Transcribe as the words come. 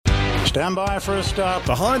Stand by for a start.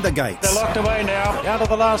 Behind the Gates. They're locked away now. Down to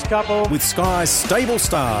the last couple. With Sky's stable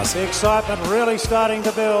stars. The excitement really starting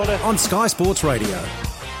to build. On Sky Sports Radio.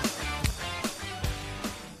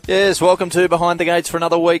 Yes, welcome to Behind the Gates for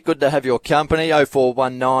another week. Good to have your company.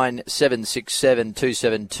 0419 767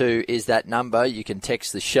 272 is that number. You can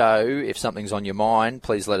text the show if something's on your mind.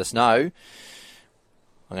 Please let us know. I'm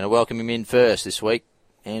going to welcome him in first this week.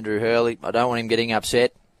 Andrew Hurley. I don't want him getting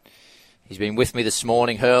upset. He's been with me this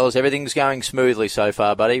morning. Hurls, everything's going smoothly so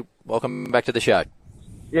far, buddy. Welcome back to the show.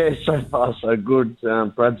 Yeah, so far so good.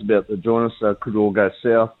 Brad's about to join us, so it could all go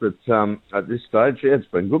south. But at this stage, yeah, it's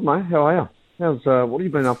been good, mate. How are you? What have you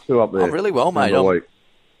been up to up there? I'm really well, mate.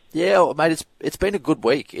 Yeah, mate, it's been a good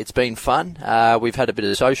week. It's been fun. We've had a bit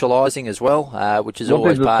of socialising as well, which is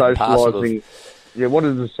always part and parcel of... Yeah, what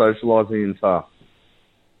is the socialising entail?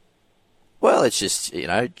 Well, it's just,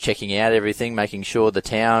 checking out everything, making sure the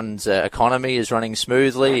town's economy is running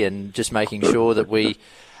smoothly and just making sure that we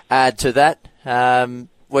add to that.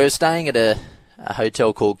 We're staying at a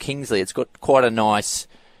hotel called Kingsley. It's got quite a nice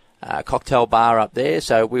cocktail bar up there,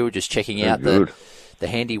 so we were just checking out the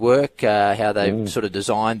handiwork, how they sort of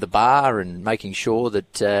designed the bar and making sure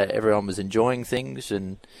that everyone was enjoying things.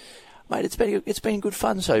 And, mate, it's been good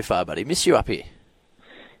fun so far, buddy. Miss you up here.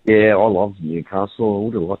 Yeah, I love Newcastle. I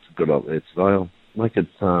would have liked to get up there today. I'll make it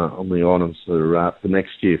on the items for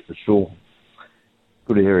next year for sure.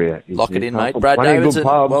 Good area. Lock it in, mate. Brad Davidson,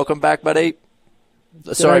 welcome back, buddy.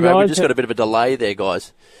 Sorry, mate, we just got a bit of a delay there,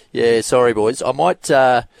 guys. Yeah, sorry, boys. I might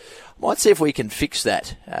see if we can fix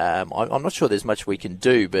that. I'm not sure there's much we can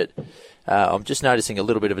do, but I'm just noticing a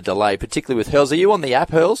little bit of a delay, particularly with Hurls. Are you on the app,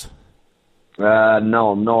 Hurls?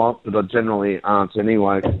 No, I'm not, but I generally aren't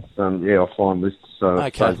anyway. I find this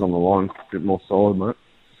stays on the line a bit more solid, mate.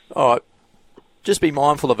 All right. Just be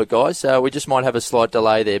mindful of it, guys. We just might have a slight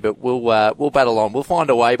delay there, but we'll battle on. We'll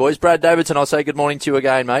find a way, boys. Brad Davidson, I'll say good morning to you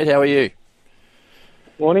again, mate. How are you?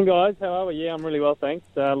 Morning, guys. How are we? Yeah, I'm really well, thanks.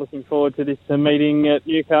 Looking forward to this meeting at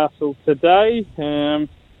Newcastle today.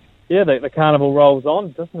 The carnival rolls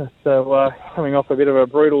on, doesn't it? So coming off a bit of a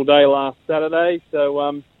brutal day last Saturday,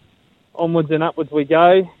 so onwards and upwards we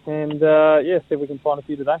go, and see if we can find a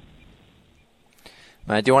few today.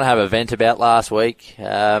 Mate, do you want to have a vent about last week,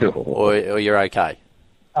 or you're okay?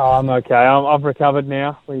 Oh, I'm okay. I've recovered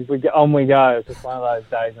now. We on we go. It's just one of those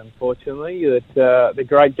days, unfortunately. That the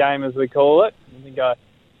great game, as we call it. I think I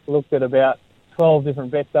looked at about 12 different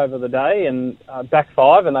bets over the day, and back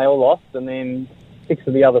 5, and they all lost, and then 6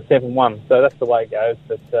 of the other 7 won. So that's the way it goes.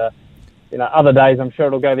 But other days I'm sure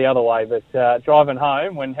it'll go the other way. But driving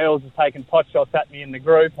home, when Hurls was taking pot shots at me in the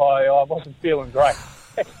group, I wasn't feeling great.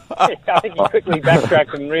 I think he quickly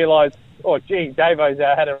backtracked and realised, oh, gee, Davo's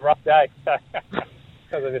had a rough day. So that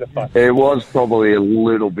was a bit of fun. It was probably a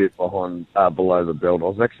little bit behind, below the belt. I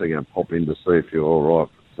was actually going to pop in to see if you're all right.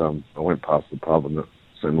 But, I went past the pub and it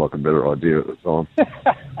seemed like a better idea at the time.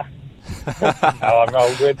 No, I'm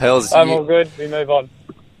all good. All good. We move on.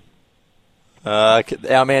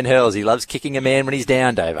 Our man Hurls, he loves kicking a man when he's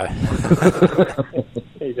down, Davo.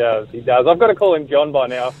 He does. I've got to call him John by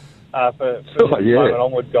now for this moment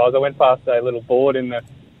onwards, guys. I went past a little board in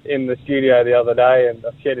the studio the other day, and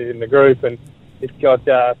I shared it in the group, and it's got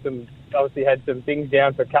obviously had some things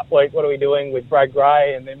down for Cup Week. What are we doing with Brad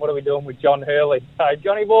Gray, and then what are we doing with John Hurley? So,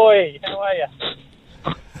 Johnny boy, how are you?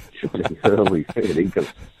 Johnny Hurley, fair dinkum.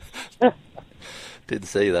 Didn't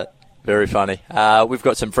see that. Very funny. We've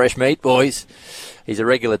got some fresh meat, boys. He's a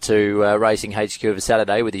regular to Racing HQ of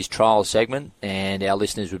Saturday with his trial segment, and our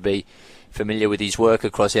listeners would be familiar with his work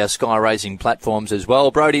across our Sky Racing platforms as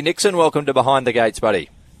well. Brodie Nickson, welcome to Behind the Gates, buddy.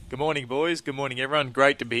 Good morning, boys. Good morning, everyone.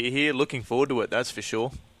 Great to be here. Looking forward to it, that's for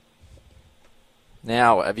sure.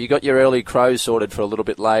 Now, have you got your early crows sorted for a little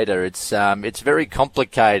bit later? It's very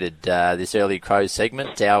complicated, this early crows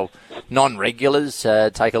segment. Our non-regulars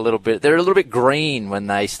take a little bit... They're a little bit green when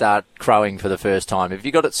they start crowing for the first time. Have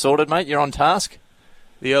you got it sorted, mate? You're on task?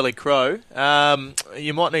 The early crow?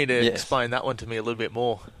 You might need to explain that one to me a little bit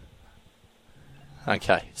more.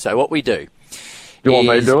 Okay, so what we do you want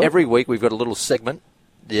me to do it? Every week we've got a little segment.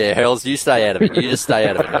 Yeah, Hurls, you stay out of it. You just stay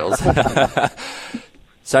out of it, Hurls.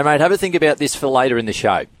 So, mate, have a think about this for later in the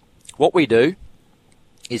show. What we do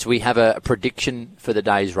is we have a prediction for the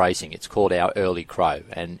day's racing. It's called our early crow,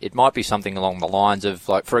 and it might be something along the lines of,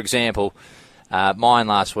 like, for example, mine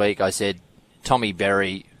last week, I said Tommy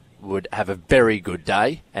Berry would have a very good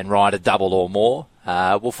day and ride a double or more.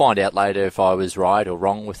 We'll find out later if I was right or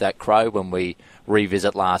wrong with that crow when we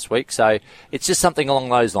revisit last week. So it's just something along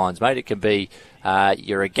those lines, mate. It can be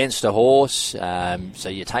you're against a horse, so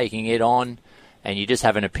you're taking it on, and you just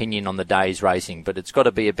have an opinion on the day's racing. But it's got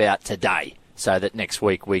to be about today so that next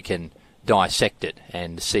week we can dissect it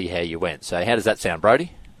and see how you went. So how does that sound,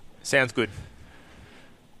 Brodie? Sounds good.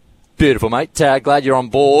 Beautiful, mate. Glad you're on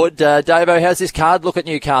board. Davo, how's this card look at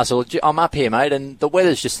Newcastle? I'm up here, mate, and the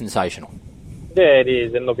weather's just sensational. Yeah, it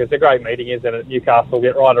is. And look, it's a great meeting, isn't it? Newcastle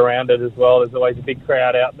get right around it as well. There's always a big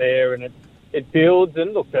crowd out there, and it builds.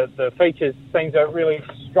 And look, the features seems a really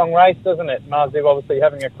strong race, doesn't it? Marzu obviously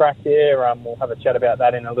having a crack here. We'll have a chat about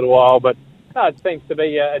that in a little while. But no, it seems to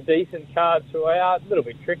be a decent card throughout. A little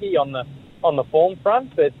bit tricky on the form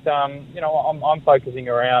front, but I'm focusing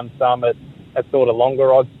around some at sort of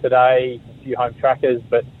longer odds today. A few home trackers,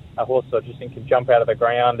 but a horse I just think can jump out of the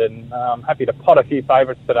ground, and I'm happy to pot a few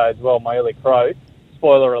favourites today as well. My early crow,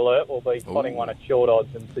 spoiler alert, will be potting one at short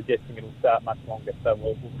odds and suggesting it'll start much longer, so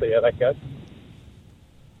we'll see how that goes.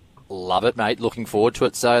 Love it, mate. Looking forward to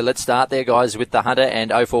it. So let's start there, guys, with the Hunter,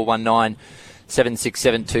 and 0419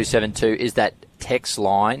 767 272 is that text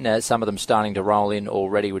line. Some of them starting to roll in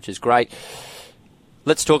already, which is great.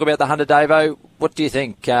 Let's talk about the Hunter, Davo. What do you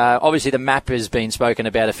think? Obviously, the map has been spoken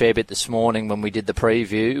about a fair bit this morning when we did the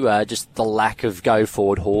preview, just the lack of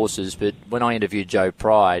go-forward horses. But when I interviewed Joe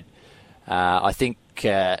Pride, I think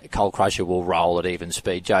Coal Crusher will roll at even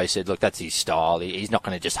speed. Joe said, look, that's his style. He's not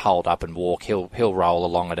going to just hold up and walk. He'll roll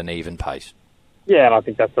along at an even pace. Yeah, and I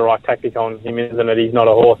think that's the right tactic on him, isn't it? He's not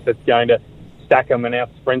a horse that's going to stack them and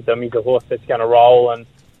out-sprint them. He's a horse that's going to roll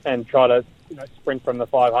and try to sprint from the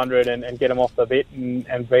 500 and get him off the bit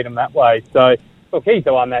and beat him that way. So, look, he's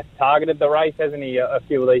the one that's targeted the race, hasn't he? A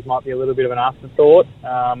few of these might be a little bit of an afterthought,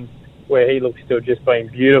 where he looks to have just been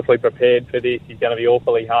beautifully prepared for this. He's going to be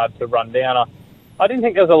awfully hard to run down. I didn't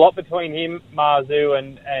think there was a lot between him, Marzu,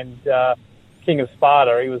 and King of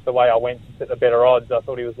Sparta. He was the way I went at the better odds. I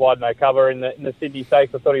thought he was wide no cover in the Sydney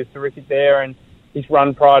Stakes. I thought he was terrific there, and his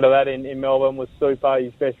run prior to that in Melbourne was super.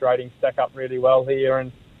 His best ratings stack up really well here,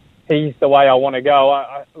 and he's the way I want to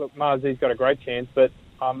go. Look, Marzu's got a great chance, but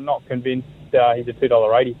I'm not convinced he's a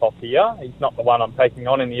 $2.80 pop here. He's not the one I'm taking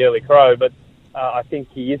on in the early crow, but I think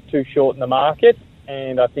he is too short in the market,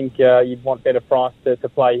 and I think you'd want better price to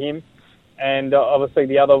play him. And obviously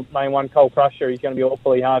the other main one, Coal Crusher, he's going to be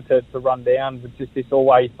awfully hard to run down, with just this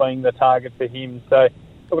always being the target for him. So,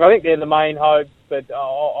 look, I think they're the main hopes, but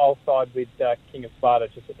I'll side with King of Sparta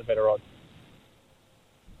just at the better odds.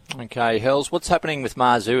 Okay, Hells, what's happening with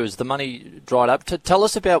Marzu? Has the money dried up? Tell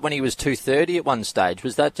us about when he was 230 at one stage.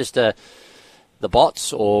 Was that just the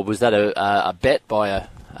bots, or was that a bet by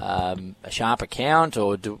a sharp account,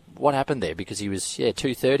 or what happened there? Because he was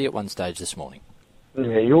 230 at one stage this morning.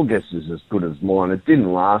 Yeah, your guess is as good as mine. It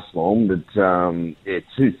didn't last long, but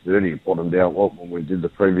 230 bottomed out when we did the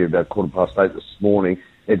preview about 8:15 this morning.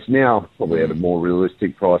 It's now probably at a more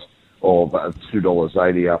realistic price of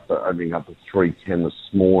 $2.80 after opening up at $3.10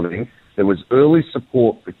 this morning. There was early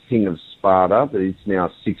support for King of Sparta, but it's now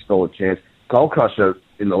a $6 chance. Coal Crusher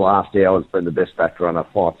in the last hour has been the best back runner,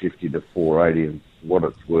 $5.50 to $4.80, and what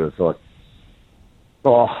it's worth.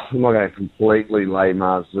 I'm not going to completely lay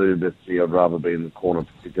Marzu, but I'd rather be in the corner,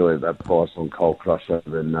 particularly at that price on Coal Crusher,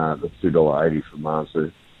 than the $2.80 for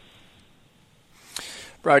Marzu.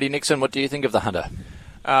 Brodie Nickson, what do you think of the Hunter?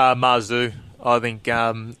 Marzu. I think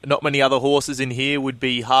not many other horses in here would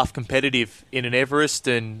be half competitive in an Everest,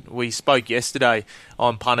 and we spoke yesterday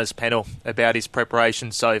on Punter's panel about his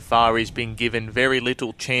preparation so far. He's been given very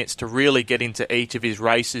little chance to really get into each of his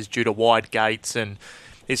races due to wide gates, and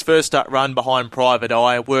his first start run behind Private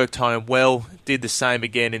Eye worked home well, did the same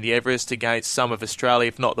again in the Everest against some of Australia,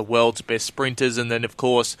 if not the world's best sprinters, and then, of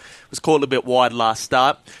course, was caught a bit wide last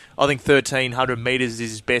start. I think 1,300 metres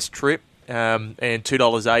is his best trip. And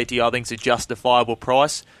 $2.80 I think is a justifiable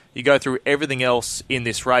price. You go through everything else in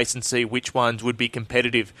this race and see which ones would be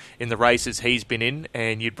competitive in the races he's been in,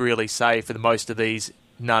 and you'd really say for the most of these,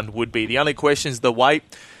 none would be. The only question is the weight,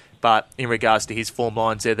 but in regards to his form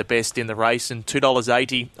lines, they're the best in the race, and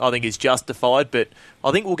 $2.80 I think is justified, but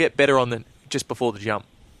I think we'll get better on just before the jump.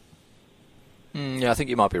 Yeah, I think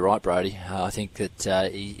you might be right, Brodie. I think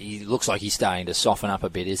that he looks like he's starting to soften up a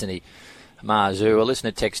bit, isn't he? Marzu, a listener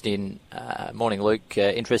text in, morning Luke,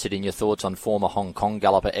 interested in your thoughts on former Hong Kong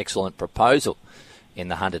galloper, excellent proposal in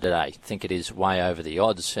the Hunter today. Think it is way over the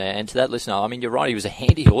odds. And to that listener, I mean, you're right, he was a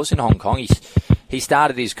handy horse in Hong Kong. He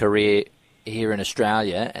started his career here in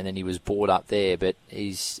Australia and then he was brought up there, but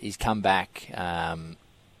he's come back. I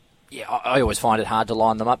always find it hard to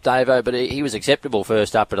line them up, Davo, but he was acceptable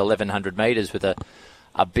first up at 1,100 metres with a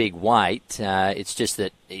big weight. It's just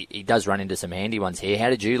that he does run into some handy ones here. How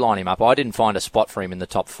did you line him up? I didn't find a spot for him in the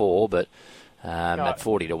top four, but at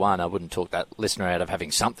 40 to 1, I wouldn't talk that listener out of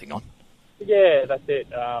having something on. Yeah, that's it.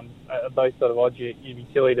 Those sort of odds, you'd be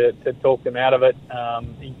silly to talk them out of it.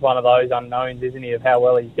 He's one of those unknowns, isn't he, of how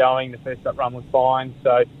well he's going. The first up run was fine,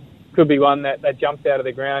 so could be one that jumps out of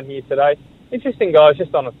the ground here today. Interesting, guys,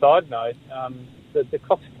 just on a side note, the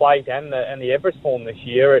Cox Plate and the Everest form this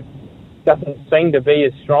year, it doesn't seem to be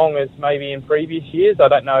as strong as maybe in previous years. I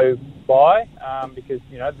don't know why, because,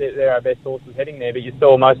 they're our best horses heading there, but you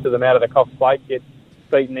saw most of them out of the Cox Plate get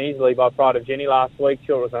beaten easily by Pride of Jenny last week.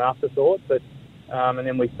 Sure, it was an afterthought, but and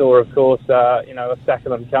then we saw, of course, a stack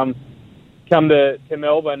of them come to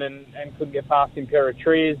Melbourne and couldn't get past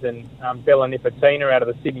Imperatriz and Bella Nipotina out of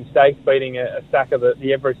the Sydney Stakes, beating a stack of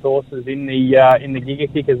the Everest horses in the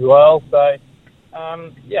Giga Kick as well. So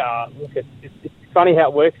look, it's funny how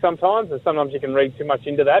it works sometimes, and sometimes you can read too much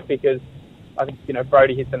into that, because I think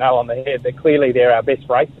Brodie hits the nail on the head. That clearly they're our best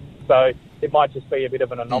races, so it might just be a bit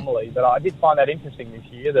of an anomaly. But I did find that interesting this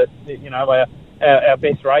year, that our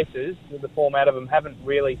best races, the form out of them, haven't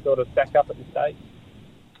really sort of stacked up at this stage.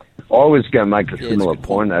 I was going to make a similar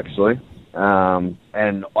point, actually.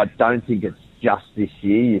 And I don't think it's just this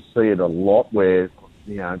year. You see it a lot where,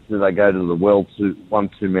 do they go to the well one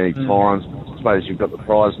too many times? I suppose you've got the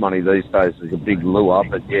prize money these days as a big lure.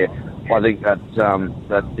 But, I think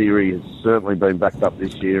that theory has certainly been backed up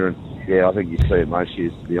this year. And, I think you see it most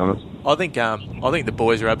years, to be honest. I think the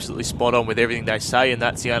boys are absolutely spot on with everything they say, and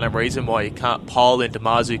that's the only reason why you can't pile into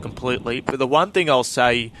Marzu completely. But the one thing I'll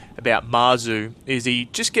say about Marzu is he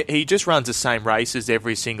just runs the same races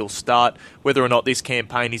every single start. Whether or not this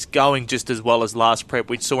campaign is going just as well as last prep,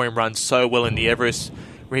 we saw him run so well in the Everest.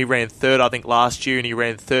 He ran third, I think, last year, and he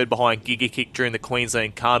ran third behind Giga Kick during the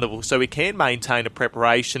Queensland Carnival. So he can maintain a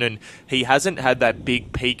preparation, and he hasn't had that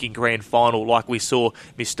big peak in Grand Final like we saw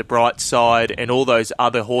Mr. Brightside and all those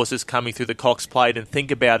other horses coming through the Cox Plate, and think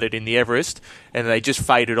about it in the Everest, and they just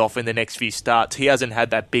faded off in the next few starts. He hasn't had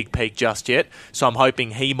that big peak just yet, so I'm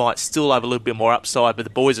hoping he might still have a little bit more upside, but the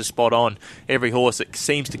boys are spot on. Every horse that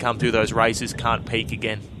seems to come through those races can't peak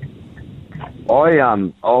again.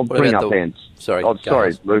 I'll bring up Sorry,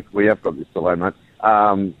 Luke. We have got this delay, mate.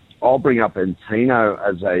 I'll bring up Antino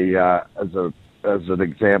as an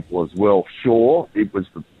example as well. Sure, it was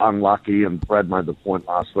unlucky, and Brad made the point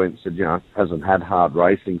last week and said, hasn't had hard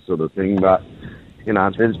racing sort of thing, but they're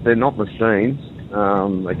not machines.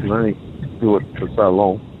 They can only do it for so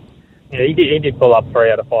long. Yeah, he did pull up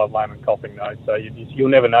 3 out of 5 lame and coughing though, so you'll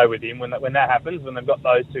never know with him when that happens. When they've got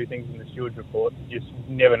those two things in the stewards report, you just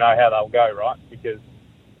never know how they'll go, right? Because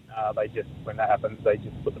when that happens, they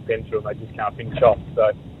just put the pen through and they just can't finish off.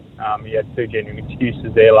 So he had 2 genuine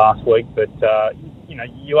excuses there last week, but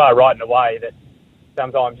you are right in a way that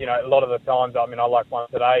sometimes a lot of the times, I like one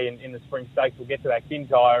today in the Spring Stakes, we'll get to that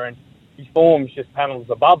Kintyre and his form's just panels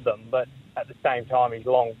above them, but at the same time he's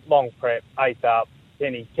long prep, 8th up.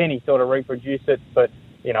 Can he sort of reproduce it? But,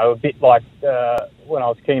 a bit like when I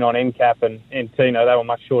was keen on NCAP and Tino, they were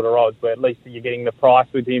much shorter odds, but at least you're getting the price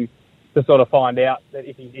with him to sort of find out that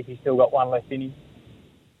if he's still got one left in him.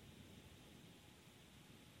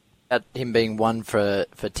 At him being 1 for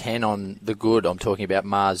 10 on the good, I'm talking about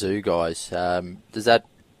Marzu, guys. Does that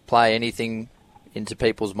play anything into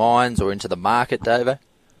people's minds or into the market, Davo?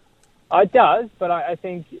 It does, but I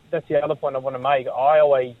think that's the other point I want to make. I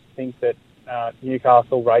always think that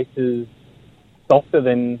Newcastle races softer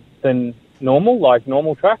than normal, like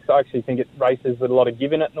normal tracks. I actually think it races with a lot of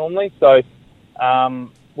give in it normally. So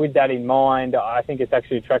with that in mind, I think it's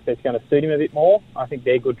actually a track that's going to suit him a bit more. I think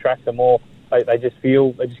their good tracks are more, they just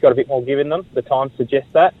feel they just got a bit more give in them. The time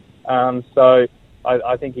suggests that. So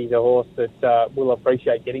I think he's a horse that will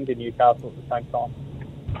appreciate getting to Newcastle at the same time.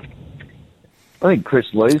 I think Chris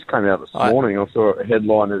Lee's came out this morning. I saw a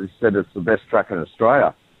headline that said it's the best track in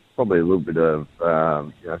Australia. Probably a little bit of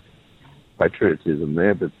patriotism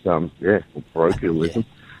there, but or parochialism.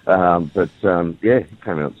 He came out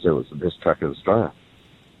and said it was the best track in Australia.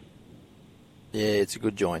 Yeah, it's a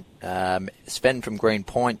good joint. Sven from Green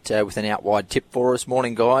Point with an out-wide tip for us.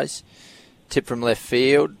 Morning, guys. Tip from left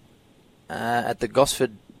field at the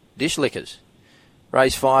Gosford Dish Lickers.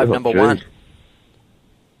 Race 5, number 1.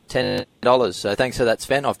 $10. So thanks for that,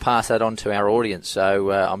 Sven. I've passed that on to our audience,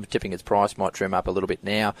 so I'm tipping its price might trim up a little bit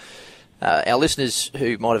now. Our listeners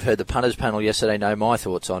who might have heard the punters panel yesterday know my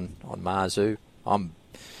thoughts on Marzu. I'm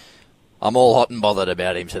all hot and bothered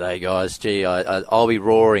about him today, guys. Gee, I'll be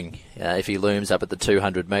roaring if he looms up at the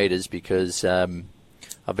 200 metres because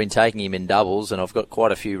I've been taking him in doubles and I've got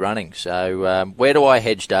quite a few running. So where do I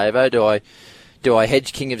hedge, Davo? Do I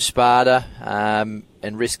hedge King of Sparta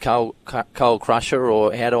and risk Coal Crusher,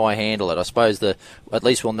 or how do I handle it? I suppose at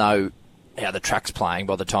least we'll know how the track's playing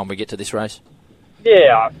by the time we get to this race.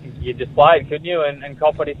 Yeah, you just play it, couldn't you? And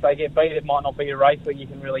cop it if they get beat. It might not be a race where you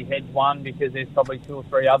can really hedge one because there's probably 2 or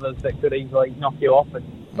 3 others that could easily knock you off. It's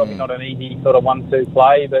probably not an easy sort of 1-2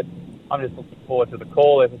 play, but I'm just looking forward to the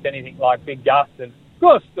call. If it's anything like Big Gus and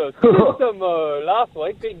Gustavo last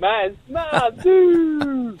week, Big Mazu.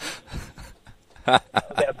 That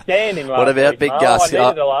was outstanding last week. What about Big Gus? I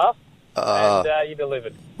needed a laugh, and you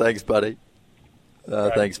delivered. Thanks, buddy.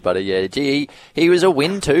 Thanks, buddy. Yeah, gee, he was a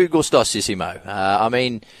win too, Gustosissimo. I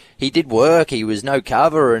mean, he did work. He was no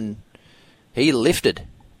cover, and he lifted.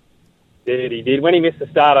 He did. When he missed the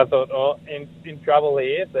start, I thought, in trouble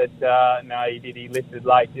here. But no, he did. He lifted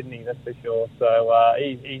late, didn't he? That's for sure. So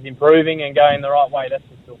he's improving and going the right way. That's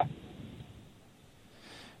for sure.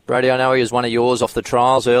 Brodie, I know he was one of yours off the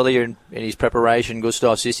trials earlier in his preparation,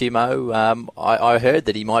 Gustosissimo. I heard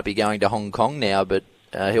that he might be going to Hong Kong now, but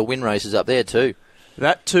he'll win races up there too.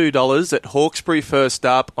 That $2 at Hawkesbury first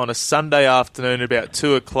up on a Sunday afternoon about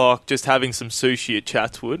 2 o'clock, just having some sushi at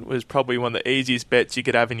Chatswood, was probably one of the easiest bets you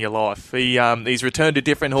could have in your life. He's returned a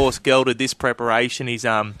different horse gelded this preparation. He's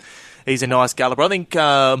a nice galloper. I think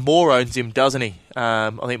Moore owns him, doesn't he? I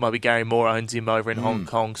think it might be Gary Moore owns him over in Hong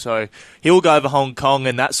Kong. So he'll go over Hong Kong,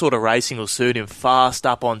 and that sort of racing will suit him. Fast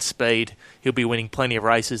up on speed. He'll be winning plenty of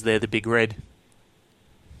races there, the Big Red.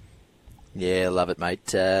 Yeah, love it,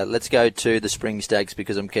 mate. Let's go to the Spring Stakes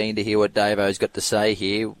because I'm keen to hear what Davo's got to say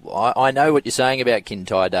here. I know what you're saying about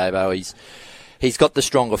Kintyre, Davo. He's got the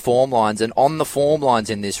stronger form lines, and on the form lines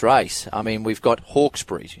in this race, I mean, we've got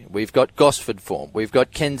Hawkesbury, we've got Gosford form, we've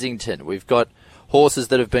got Kensington, we've got horses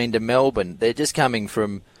that have been to Melbourne. They're just coming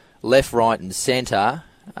from left, right and centre.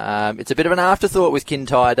 It's a bit of an afterthought with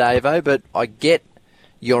Kintyre, Davo, but I get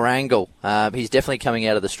your angle. He's definitely coming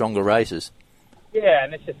out of the stronger races. Yeah,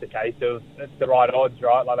 and it's just a case of it's the right odds,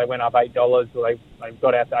 right? Like they went up $8, or they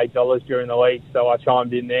got out to $8 during the week. So I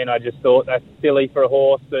chimed in there, and I just thought that's silly for a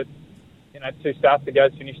horse that, 2 starts ago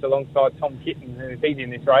finished alongside Tom Kitten, and if he's in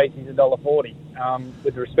this race, he's $1.40.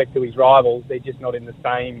 With respect to his rivals, they're just not in the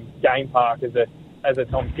same game park as a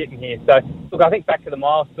Tom Kitten here. So look, I think back to the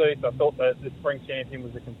mile suits, I thought the Spring Champion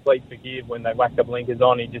was a complete forgive when they whacked the blinkers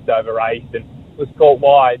on. He just over-raced and was caught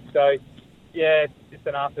wide. So yeah, it's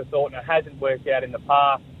an afterthought, and it hasn't worked out in the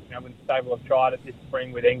past. When the stable have tried it this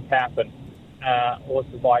spring with NCAP and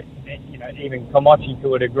horses like, even Komachi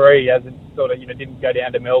to a degree hasn't didn't go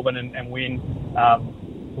down to Melbourne and win.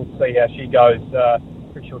 We'll see how she goes.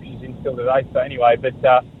 Pretty sure she's in still today. So anyway, but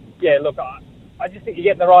yeah, look, I just think you're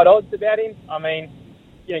getting the right odds about him. I mean,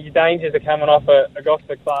 your dangers are coming off a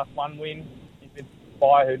Gosford Class 1 win. It's a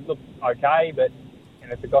buyer who looks okay, but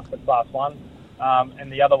it's a Gosford Class 1.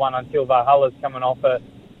 And the other one, Until Valhalla's coming off a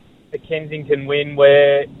Kensington win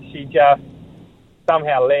where she just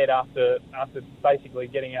somehow led after basically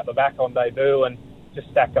getting out the back on debut and just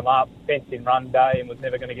stacked them up, fenced in run day, and was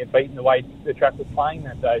never going to get beaten the way the track was playing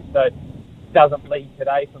that day. So it doesn't lead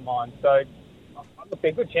today for mine. So look,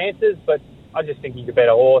 they're good chances, but I just think he's a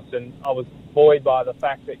better horse. And I was buoyed by the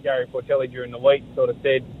fact that Gary Portelli during the week sort of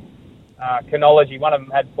said, Chronology, one of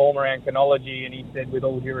them had form around Chronology, and he said, with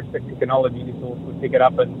all due respect to Chronology, this horse would pick it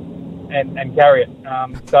up and carry it.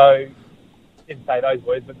 So didn't say those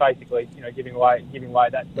words, but basically, giving away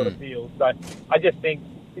that sort of feel. So I just think,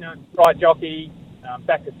 right jockey,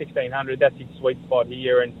 back to 1600, that's his sweet spot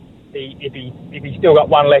here. And if he's still got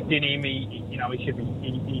one left in him,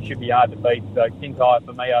 he should be hard to beat. So Kintyre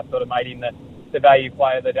for me, I sort of made him the value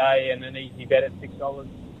play of the day and an easy bet at $6.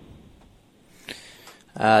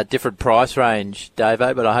 Different price range,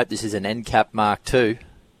 Davo, but I hope this is an NCAP Mark II.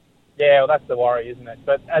 Yeah, well, that's the worry, isn't it?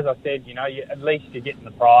 But as I said, at least you're getting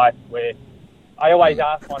the price where I always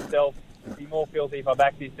ask myself, it'd be more filthy if I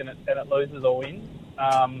back this than it loses or wins.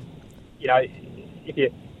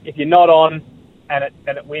 If you're not on and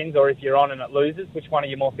it wins, or if you're on and it loses, which one are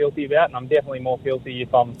you more filthy about? And I'm definitely more filthy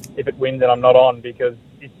if it wins and I'm not on, because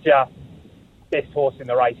it's just best horse in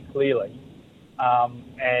the race, clearly.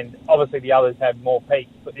 And obviously the others have more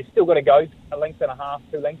peaks, but they've still got to go a length and a half,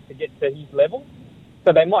 2 lengths to get to his level.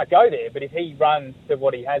 So they might go there, but if he runs to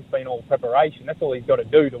what he has been all preparation, that's all he's got to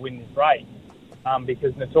do to win this race.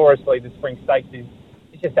 Because notoriously the Spring Stakes is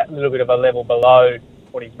just that little bit of a level below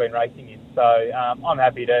what he's been racing in. So I'm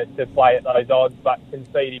happy to play at those odds, but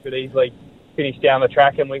concede he could easily finish down the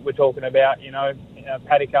track, and we're talking about,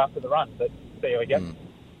 paddock after the run. But there we go.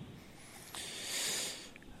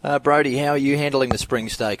 Brodie, how are you handling the Spring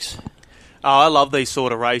Stakes? I love these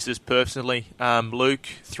sort of races personally. Luke,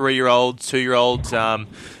 3-year-olds, 2-year-olds,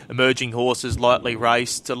 emerging horses, lightly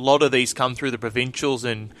raced. A lot of these come through the provincials,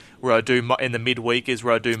 and where I do in the midweek is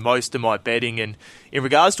where I do most of my betting. And in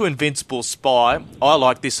regards to Invincible Spy, I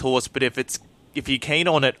like this horse, but if it's if you're keen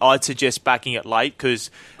on it, I'd suggest backing it late because,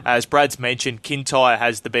 as Brad's mentioned, Kintyre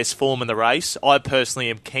has the best form in the race. I personally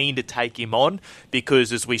am keen to take him on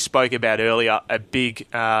because, as we spoke about earlier, a big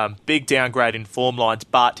downgrade in form lines.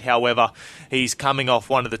 But, however, he's coming off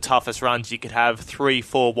one of the toughest runs you could have,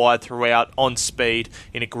 3-4 wide throughout, on speed,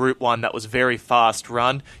 in a Group 1 that was very fast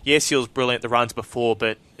run. Yes, he was brilliant the runs before,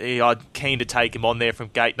 but I'm keen to take him on there from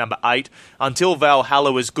gate number 8. Until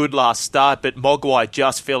Valhalla was good last start, but Mogwai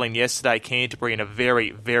just fell in yesterday. Canterbury in a very,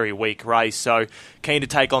 very weak race. So keen to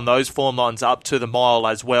take on those form lines up to the mile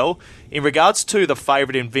as well. In regards to the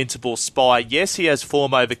favourite Invincible Spy, yes, he has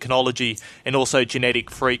form over Chronology and also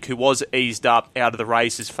Genetic Freak, who was eased up out of the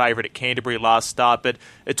race as favourite at Canterbury last start, but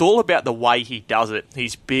it's all about the way he does it.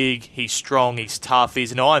 He's big, he's strong, he's tough,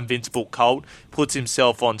 he's an invincible colt, puts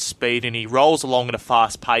himself on speed, and he rolls along at a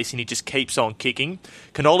fast pace and he just keeps on kicking.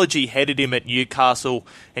 Chronology headed him at Newcastle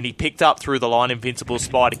and he picked up through the line Invincible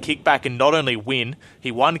Spy to kick back and not only win,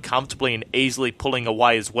 he won comfortably and easily pulling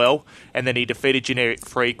away as well, and then he defeated Generic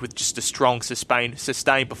Freak with just a strong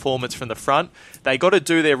sustained performance from the front. They got to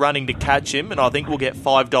do their running to catch him, and I think we'll get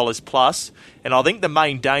 $5 plus. And I think the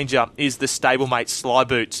main danger is the stablemate Sly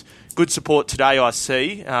Boots. Good support today, I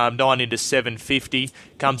see. 9 into 750.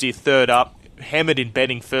 Comes here third up. Hammered in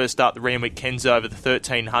betting first up, the Randwick Kenzo over the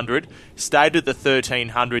 1300. Stayed at the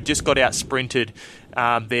 1300. Just got out sprinted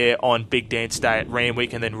there on Big Dance Day at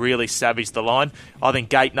Randwick and then really savaged the line. I think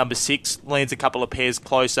gate number 6 lands a couple of pairs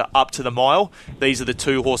closer up to the mile. These are the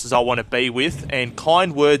 2 horses I want to be with. And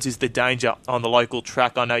Kind Words is the danger on the local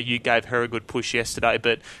track. I know you gave her a good push yesterday,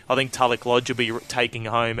 but I think Tulloch Lodge will be taking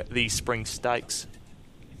home the Spring Stakes.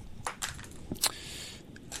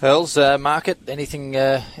 Hurls, market, anything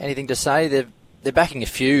to say? They're backing a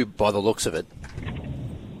few by the looks of it.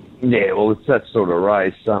 Yeah, well, it's that sort of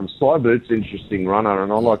race. Sly Boot's an interesting runner,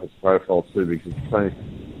 and I like his profile too because it's only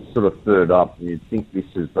sort of third up, and you'd think this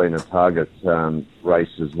has been a target race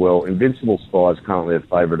as well. Invincible Spy is currently a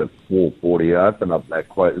favourite at 440. I opened up that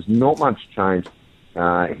quote. There's not much change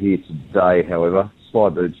here today, however. Sly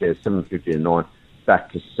Boot's, 750 and 9,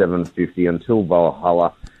 back to 750 until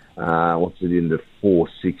Valhalla. What's it into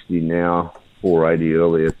 460 now, 480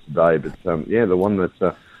 earlier today. But, the one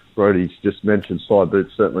that Brodie's just mentioned, Sly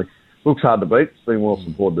Boots, certainly looks hard to beat. It's been well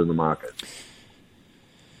supported in the market.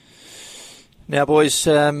 Now, boys,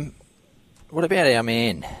 what about our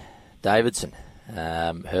man, Davidson?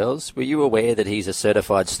 Hurls, were you aware that he's a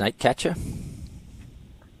certified snake catcher?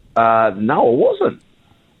 No, I wasn't.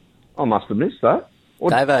 I must have missed that.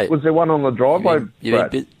 Was there one on the driveway,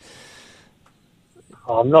 Brad?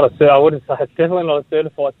 I'm not I wouldn't say it's definitely not a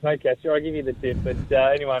certified snake catcher. I'll give you the tip, but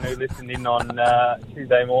anyone who listened in on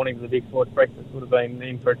Tuesday morning for the Big Sports Breakfast would have been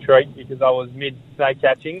in for a treat because I was mid-snake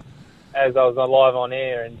catching as I was live on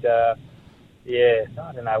air, and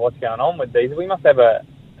I don't know what's going on with these. We must have a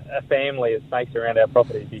family of snakes around our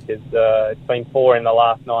property because it's been 4 in the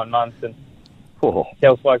last 9 months, and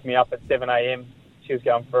Kels woke me up at 7 a.m. She was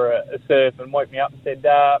going for a surf and woke me up and said,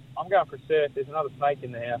 I'm going for a surf. There's another snake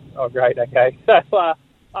in the house. Oh, great. Okay. So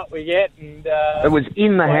up we get. And it was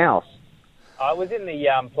in the house? I was in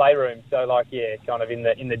the playroom. So, kind of in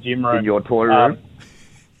the gym room. In your toy room?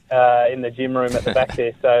 In the gym room at the back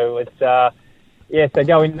there. So it's, so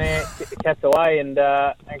go in there, get the cats away and,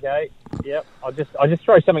 okay, yep. I'll just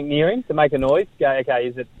throw something near him to make a noise. Go, okay,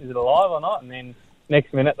 is it alive or not? And then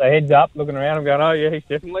next minute, the head's up, looking around, I'm going, oh, yeah, he's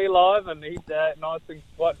definitely alive, and he's nice and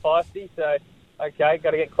quite feisty. So, okay,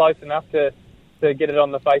 got to get close enough to get it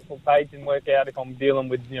on the Facebook page and work out if I'm dealing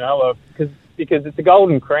with, because it's a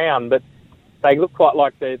golden crown, but they look quite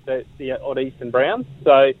like the odd Eastern Browns.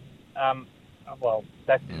 So,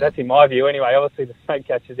 that's in my view anyway. Obviously, the snake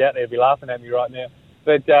catchers out there will be laughing at me right now.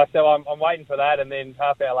 But so I'm waiting for that, and then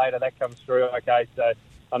half hour later, that comes through. Okay, so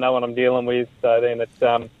I know what I'm dealing with. So then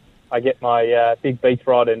it's... I get my big beach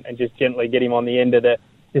rod and just gently get him on the end of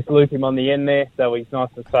just loop him on the end there so he's nice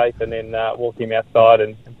and safe, and then walk him outside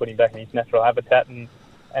and put him back in his natural habitat, and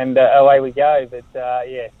away we go. But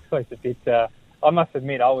it's a bit, I must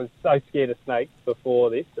admit, I was so scared of snakes before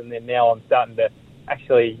this, and then now I'm starting to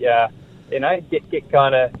actually, get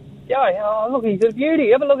kind of, oh, look, he's a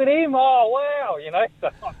beauty, have a look at him, oh, wow, so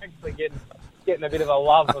I'm actually getting a bit of a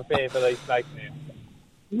love affair for these snakes now.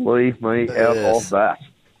 Leave me out of that.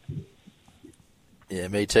 Yeah,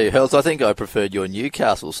 me too. Hurls, I think I preferred your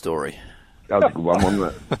Newcastle story. That was a good one,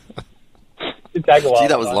 wasn't it? It'd take a while. Gee,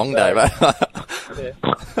 that was a long day, mate.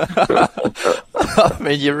 I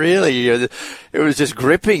mean, it was just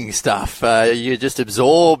gripping stuff. You're just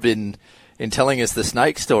absorbed in telling us the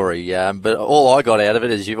snake story. But all I got out of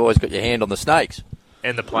it is you've always got your hand on the snakes.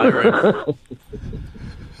 And the playroom.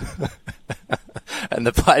 in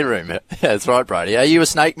the playroom. Yeah, that's right, Brodie. Are you a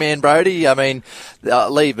snake man, Brodie? I mean,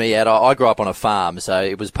 leave me out. I grew up on a farm, so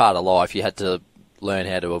it was part of life. You had to learn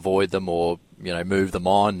how to avoid them or, move them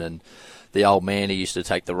on. And the old man who used to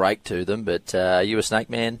take the rake to them. But are you a snake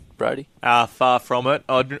man, Brodie? Far from it.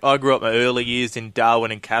 I grew up my early years in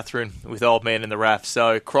Darwin and Catherine with Old Man and the Raff.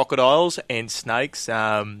 So crocodiles and snakes,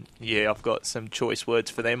 I've got some choice words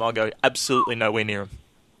for them. I'll go absolutely nowhere near them.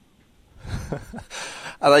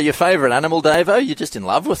 Are they your favourite animal, Davo? You're just in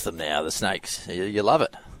love with them now, the snakes. You love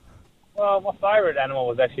it. Well, my favourite animal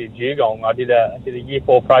was actually a dugong. I did a Year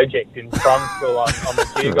 4 project in primary school on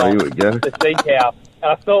the dugong, There we go. the sea cow.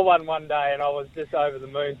 And I saw one day and I was just over the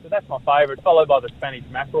moon. So that's my favourite, followed by the Spanish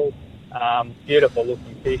mackerel. Beautiful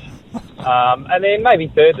looking fish. And then maybe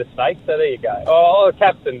third the snake. So there you go. Oh,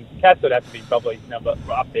 cats would have to be probably number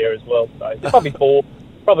up there as well. So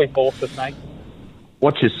probably fourth the snake.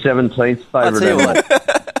 What's your 17th favourite you animal?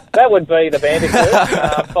 That would be the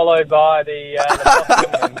bandicoot, followed by the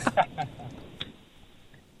possum.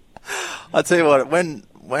 I tell you what, when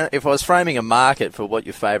if I was framing a market for what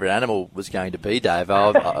your favourite animal was going to be, Dave, I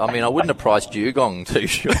wouldn't have priced dugong too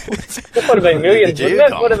short. That would have been millions, wouldn't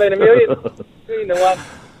it? Would have been a million to one,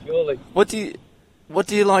 surely. What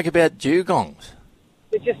do you like about dugongs?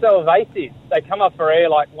 They're just so evasive. They come up for air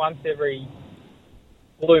like once every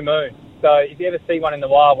blue moon. So if you ever see one in the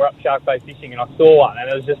wild, we're up Shark Bay fishing and I saw one and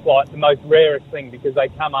it was just like the most rarest thing because they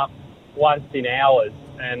come up once in hours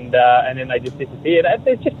and then they just disappear.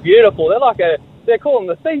 They're just beautiful. They're calling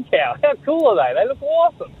them the sea cow. How cool are they? They look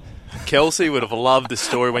awesome. Kelsey would have loved the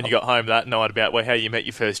story when you got home that night about how you met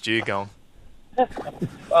your first dugong.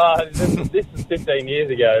 This is 15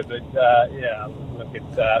 years ago, but look,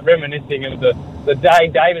 it's reminiscing of the day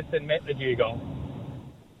Davidson met the dugong.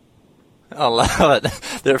 I love it.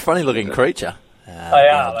 They're a funny-looking creature. They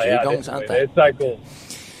are. Dugongs, aren't they? They're so cool.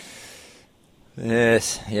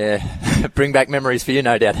 Yes, yeah. Bring back memories for you,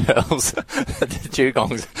 no doubt, Hurls. The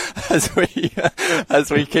dugongs, as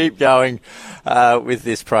we keep going with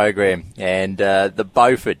this program. And the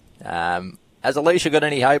Beaufort. Has Alicia got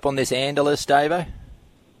any hope on this Andalus, Davo?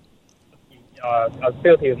 I was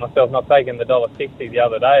guilty with myself not taking the $1.60 the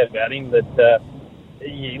other day about him, but...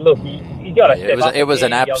 you got to step up. It was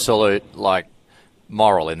an absolute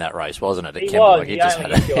moral in that race, wasn't it? He just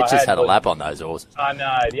had a lap on those horses. I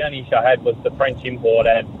know. The only issue I had was the French import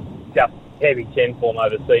had just heavy 10 form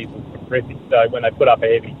overseas was terrific. So when they put up a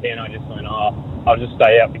heavy 10, I just went, I'll just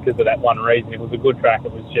stay out because of that one reason. It was a good track.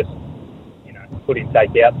 It was just, put in, take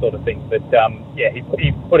out sort of thing. But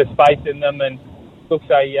he put a space in them and looks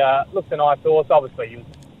a nice horse. Obviously, he was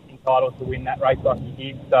entitled to win that race like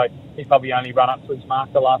he did, so he's probably only run up to his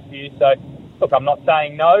mark the last few. So, look, I'm not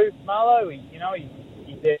saying no, Marlow.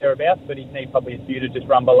 He's thereabouts, but he'd need probably a few to just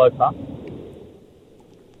run below par.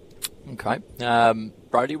 Okay.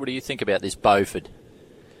 Brodie, what do you think about this Beaufort?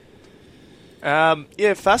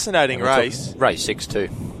 Fascinating race. Race 6 too.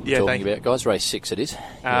 Talking about, guys. Race 6 it is.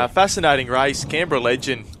 Fascinating race. Canberra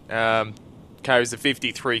Legend carries the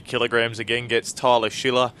 53 kilograms again, gets Tyler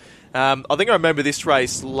Schiller. I think I remember this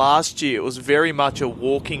race last year. It was very much a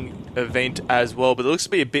walking event as well, but it looks to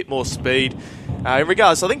be a bit more speed. In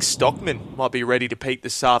regards, I think Stockman might be ready to peak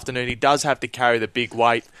this afternoon. He does have to carry the big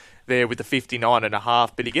weight there with the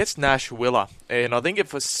 59.5, but he gets Nash Willer. And I think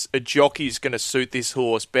if a jockey's going to suit this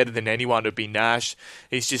horse better than anyone, it would be Nash.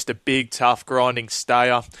 He's just a big, tough, grinding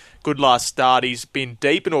stayer. Good last start. He's been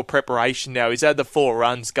deep in all preparation now. He's had the 4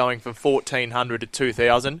 runs going from 1,400 to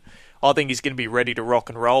 2,000. I think he's going to be ready to rock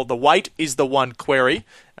and roll. The weight is the one query,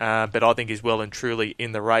 but I think he's well and truly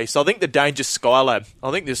in the race. I think the Danger Skylab, I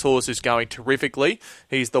think this horse is going terrifically.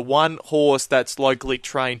 He's the one horse that's locally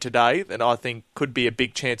trained today that I think could be a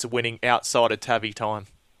big chance of winning outside of Tavi time.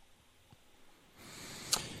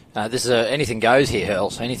 This is anything goes here,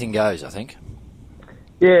 Hurls. Anything goes, I think.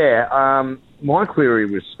 Yeah, my query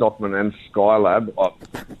with Stockman and Skylab, I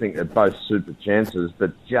think they're both super chances,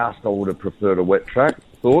 but I would have preferred a wet track.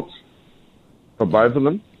 Thoughts? For both of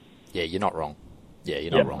them? Yeah, you're not wrong.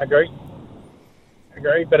 Not wrong. Agree,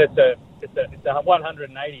 but it's a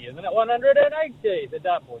 180, isn't it? 180. The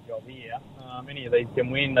dartboard job here. Any of these can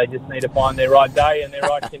win. They just need to find their right day and their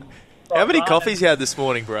right. How many coffees you had this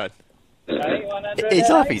morning, Brad? He's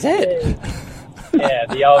off his head. Yeah,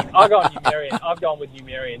 the old. I've gone with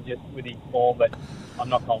Numerian just with his form, but I'm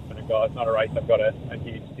not confident, guys. Not a race I've got a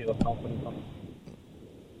huge deal of confidence on.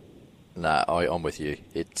 No, I'm with you.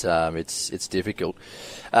 It's difficult.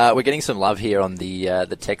 We're getting some love here on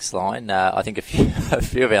the text line. I think a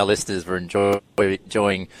few of our listeners were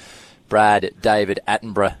enjoying Brad David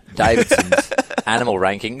Attenborough Davidson's animal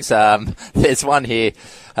rankings. There's one here.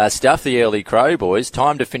 Stuff the early crow, boys.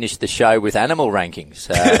 Time to finish the show with animal rankings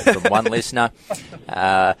from one listener.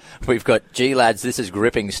 We've got, gee, lads, this is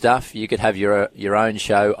gripping stuff. You could have your own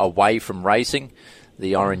show away from racing,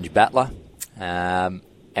 the Orange Battler. And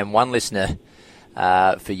one listener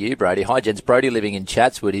for you, Brodie. Hi, gents. Brodie living in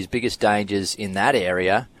Chatswood. His biggest dangers in that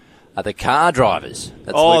area are the car drivers.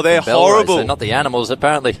 That's Luke they're from Belrose, horrible. so not the animals,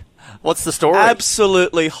 apparently. What's the story?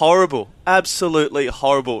 Absolutely horrible. Absolutely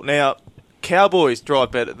horrible. Now, Cowboys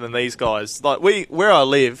drive better than these guys. Like where I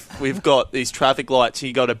live, we've got these traffic lights.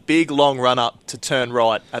 You got a big long run up to turn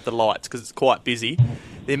right at the lights because it's quite busy.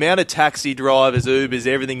 The amount of taxi drivers, Ubers,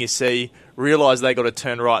 everything you see, realise they got to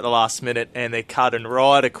turn right at the last minute and they're cutting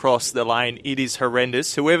right across the lane. It is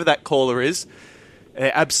horrendous. Whoever that caller is,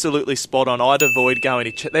 they're absolutely spot on. I'd avoid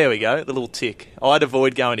going to... There we go, the little tick. I'd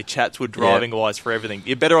avoid going to Chatswood driving-wise for everything.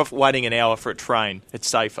 You're better off waiting an hour for a train. It's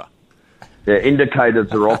safer. Yeah,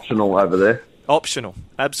 indicators are optional over there. Optional.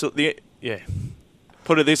 Absolutely. Yeah.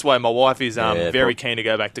 Put it this way, my wife is very keen to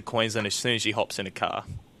go back to Queensland as soon as she hops in a car.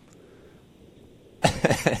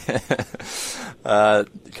 A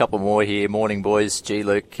couple more here. Morning, boys. Gee,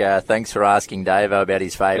 Luke, thanks for asking Davo about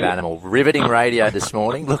his favourite animal. Riveting radio this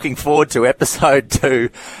morning. Looking forward to episode 2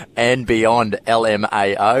 and beyond,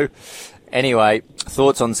 LMAO. Anyway,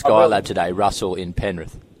 thoughts on Skylab today? Russell in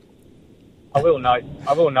Penrith. I will note,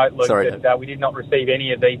 Luke, that we did not receive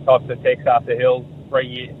any of these types of texts after Hill's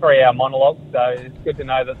 3-hour monologue. So it's good to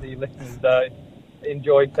know that the listeners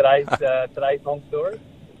enjoyed today's long story.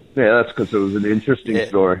 Yeah, that's because it was an interesting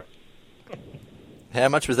story. How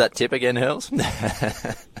much was that tip again, Hurls?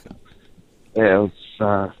 Yeah, it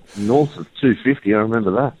was north of 250. I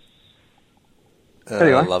remember that.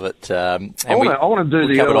 Anyway, I love it. I want to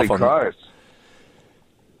do the early crows.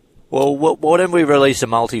 Well, why don't we release a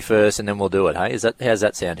multi first and then we'll do it, hey? How's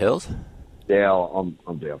that sound, Hurls? Yeah, I'm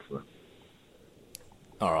down for that.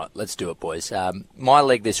 All right, let's do it, boys. My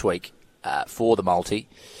leg this week for the multi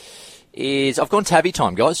is I've gone Tabby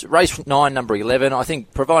time, guys. Race 9, number 11. I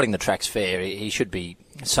think, providing the track's fair, he should be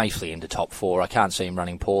safely into top 4. I can't see him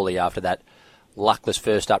running poorly after that luckless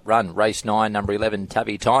first up run. Race 9, number 11,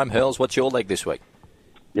 Tabby time. Hurls, what's your leg this week?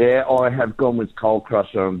 Yeah, I have gone with Coal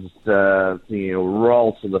Crusher. I'm just thinking he'll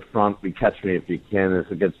roll to the front. Be catch me if you can.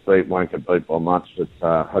 If it gets beat, won't get beat by much.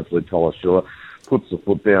 But hopefully Tollashua puts the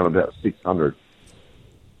foot down about 600.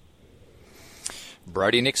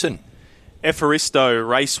 Brodie Nickson. Eforisto,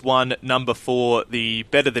 race 1, number 4, the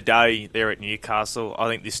bet of the day there at Newcastle. I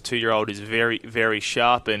think this 2-year-old is very, very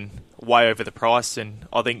sharp and way over the price. And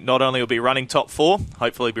I think not only will be running top 4,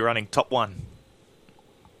 hopefully he'll be running top 1.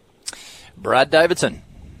 Brad Davidson.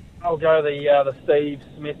 I'll go the Steve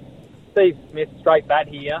Smith straight bat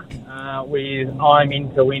here with I'm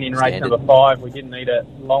in to win in race number 5. We didn't need a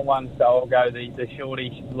long one, so I'll go the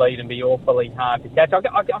shorty lead and be awfully hard to catch.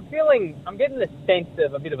 I'm getting the sense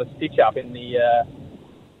of a bit of a stitch up in the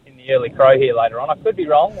early crow here later on. I could be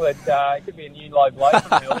wrong, but it could be a new low blow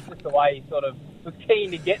from Hill. Just the way he sort of was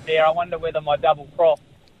keen to get there. I wonder whether my double crop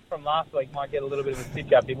from last week might get a little bit of a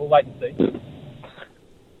stitch up here. We'll wait and see.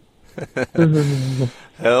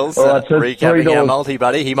 Hurls, recapping our multi,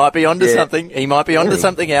 buddy. He might be onto something. He might be onto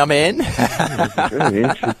something, our man.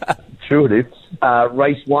 Sure it is.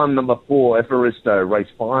 Race 1, number 4, Eforisto. Race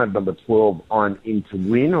 5, number 12, I'm in to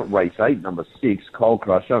win. Race 8, number 6, Coal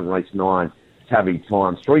Crusher. And race 9, Tabby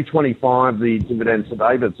Times. $3.25 the dividend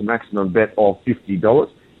today, but it's a maximum bet of $50.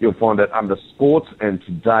 You'll find it under sports and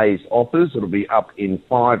today's offers. It'll be up in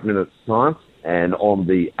 5 minutes' time. And on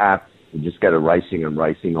the app, you just go to racing and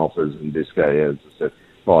racing offers and just go, as I said,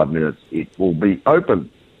 5 minutes. It will be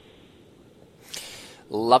open.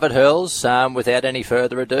 Love it, Hurls. Without any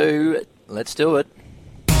further ado, let's do it.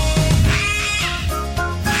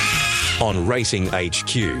 On Racing HQ.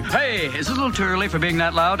 Hey, it's a little too early for being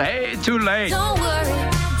that loud. Hey, too late. Don't worry,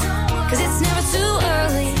 'cause it's never too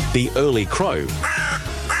early. The Early Crow.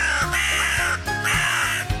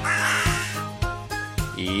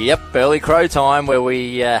 Yep, early crow time where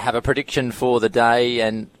we have a prediction for the day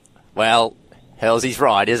and, well, Hurls, he's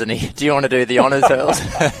right, isn't he? Do you want to do the honours, Hurls?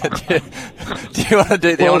 do you want to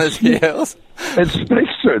do the honours here, Hurls? It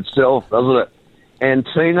speaks for itself, doesn't it?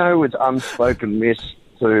 Antino with unspoken miss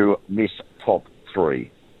to miss top 3.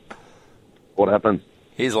 What happened?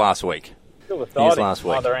 Here's last week. Still deciding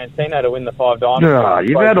either Antino to win the 5 diamonds. No,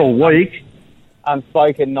 you've had a week.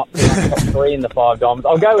 Unspoken not to run top 3 in the 5 diamonds.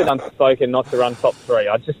 I'll go with unspoken not to run top 3.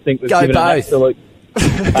 I just think we've given an absolute...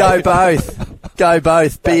 Go both. Go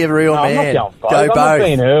both. Be a real man. I'm not going both.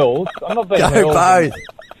 I'm not being hurled. Go both.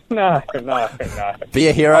 No. Be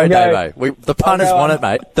a hero, I'll go- Davo. The punters I'll go want on. it,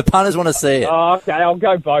 mate. The punters want to see it. Oh, okay, I'll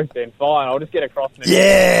go both then. Fine, I'll just get across now.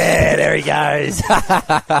 Yeah, there he goes.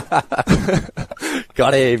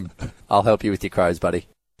 Got him. I'll help you with your crows, buddy.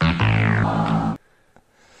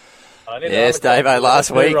 Yes, Davo,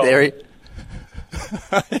 last week there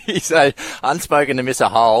he's unspoken to miss a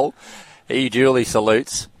hole. He duly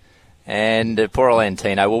salutes. And poor old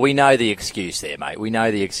Antino. Well, we know the excuse there, mate. We know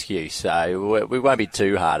the excuse, so we won't be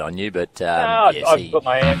too hard on you. But yes, I put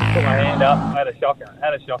my hand up. I had a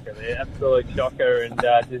shocker there, absolute shocker, and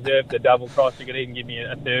deserved the double cross. You could even give me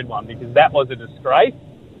a third one because that was a disgrace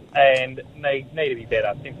and need to be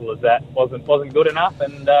better. Simple as that. Wasn't good enough,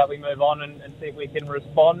 and we move on and see if we can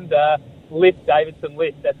respond. Lift, Davidson,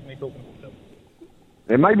 lift. That's me talking to them.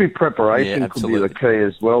 There may be preparation could be the key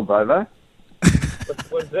as well, Davo.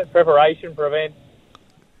 What is it? Preparation, prevent.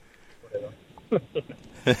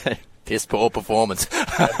 Whatever. Piss poor performance.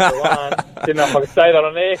 That's the one. Didn't know if I could say that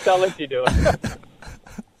on air, so I'll let you do it.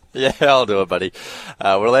 Yeah, I'll do it, buddy.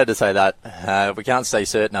 We're allowed to say that. We can't say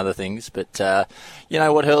certain other things, but you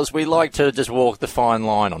know what, Hurls? We like to just walk the fine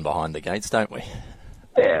line on behind the gates, don't we?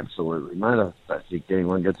 Yeah, absolutely, mate. I don't think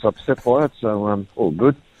anyone gets upset by it, so all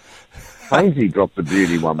good. Hainsey dropped the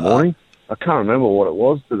beauty one morning. I can't remember what it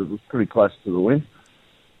was, but it was pretty close to the win.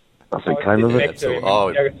 Nothing came of it. It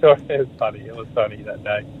was funny. It was funny that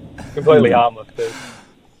day. Completely harmless too.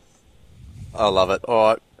 I love it. All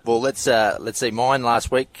right. Well, let's see mine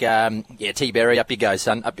last week. T. Berry, up you go,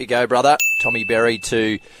 son. Up you go, brother. Tommy Berry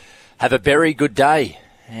to have a very good day.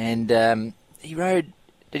 And did he ride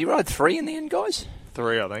 3 in the end, guys?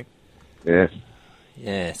 3, I think. Yeah.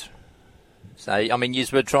 Yes. So, I mean, you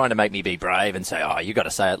were trying to make me be brave and say, you got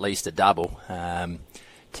to say at least a double.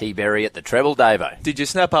 T. Berry at the treble, Davo. Did you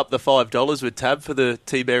snap up the $5 with Tab for the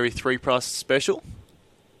T. Berry 3-price special?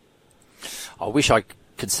 I wish I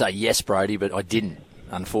could say yes, Brodie, but I didn't,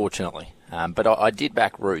 unfortunately. But I did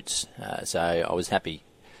back Roots, so I was happy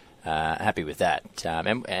with that.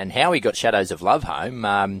 And how he got Shadows of Love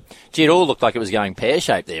home, it all looked like it was going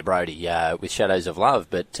pear-shaped there, Brodie, with Shadows of Love,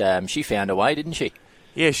 but she found a way, didn't she?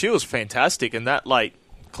 Yeah, she was fantastic, and that late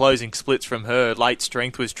closing splits from her late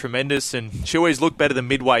strength was tremendous, and she always looked better than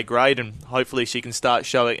midway grade, and hopefully she can start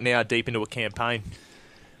showing it now deep into a campaign.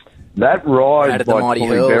 That ride by Tommy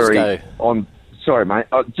Berry go? Sorry, mate,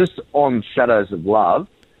 just on Shadows of Love,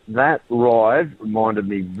 that ride reminded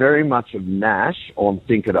me very much of Nash on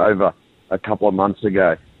Think It Over a couple of months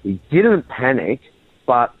ago. He didn't panic,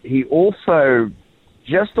 but he also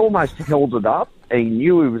just almost held it up. He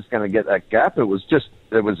knew he was going to get that gap. It was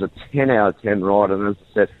a 10 out of 10 ride, and as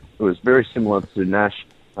I said, it was very similar to Nash.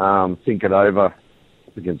 Think It Over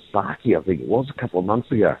against Saki, I think it was, a couple of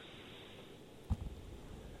months ago.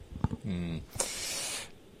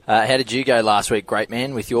 How did you go last week, great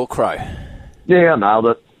man, with your crow? Yeah, I nailed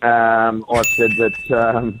it. I said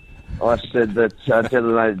that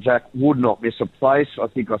Designated Jack would not miss a place. I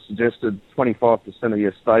think I suggested 25% of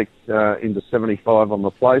your stake into 75 on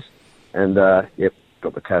the place. And,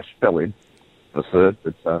 got the cash, fell in the third,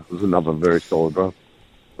 but it was another very solid run.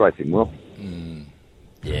 Great thing, well.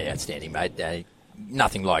 Yeah, outstanding, mate.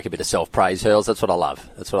 Nothing like a bit of self-praise, Hurls. That's what I love.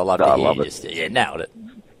 That's what I love to I hear. love it. Nailed it.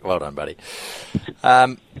 Well done, buddy.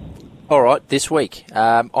 All right, this week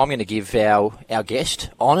I'm going to give our guest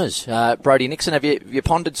honours. Brodie Nickson, have you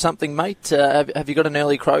pondered something, mate? Have you got an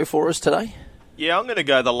early crow for us today? Yeah, I'm going to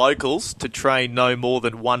go the locals to train no more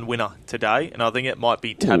than one winner today, and I think it might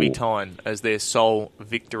be Tabby Tyne as their sole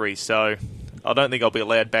victory. So I don't think I'll be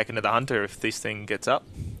allowed back into the Hunter if this thing gets up.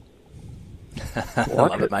 I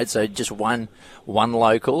love it, mate. So just one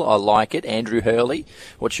local. I like it. Andrew Hurley,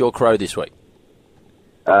 what's your crow this week?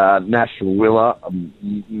 Nash Willer,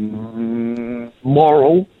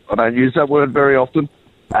 moral, I don't use that word very often,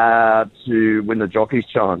 to win the Jockeys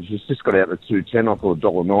Challenge. He's just got out to 2.10. I thought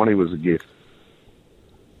 $1.90 was a gift.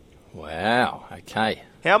 Wow, okay.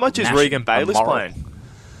 How much is Regan Bayliss playing?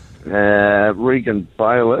 Regan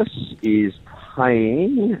Bayliss is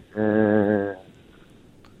paying,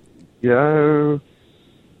 we've got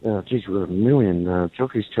a million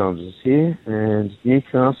Jockeys Challenges here, and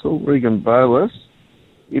Newcastle, Regan Bayliss,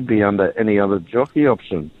 he'd be under any other jockey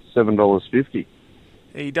option, $7.50.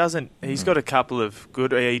 He doesn't. He's got a couple of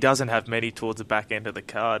good. He doesn't have many towards the back end of the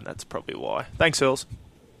card. That's probably why. Thanks, Earls.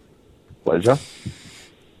 Pleasure.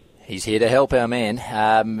 He's here to help our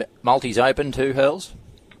man. Multi's open too, Hurls?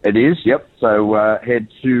 It is, yep. So head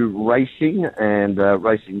to Racing and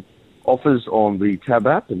Racing offers on the Tab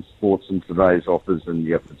app and Sports and today's offers, and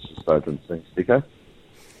yep, it's just open. Thanks, Dicko.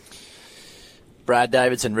 Brad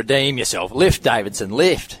Davidson, redeem yourself. Lift, Davidson,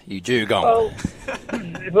 lift. You dugong. Well,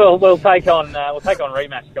 We'll take on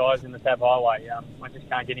rematch, guys, in the Tab Highway. I just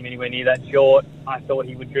can't get him anywhere near that short. I thought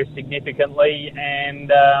he would drift significantly,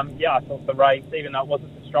 and I thought the race, even though it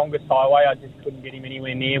wasn't the strongest highway, I just couldn't get him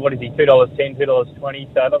anywhere near. What is he? $2.10,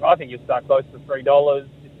 $2.20. So look, I think he'll start close to $3,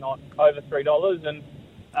 if not over $3. And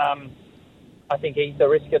I think he's the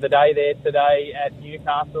risk of the day there today at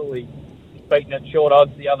Newcastle. He's beaten at short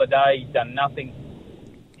odds the other day. He's done nothing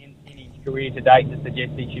career to date to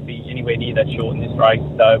suggest he should be anywhere near that short in this race.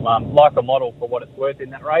 So, like a model for what it's worth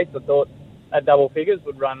in that race, I thought at double figures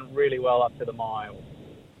would run really well up to the mile.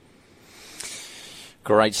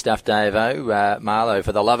 Great stuff, Davo. Marlow,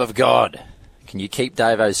 for the love of God, can you keep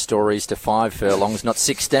Davo's stories to 5 furlongs, not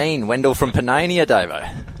 16? Wendell from Panania, Davo.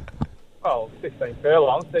 Well, 16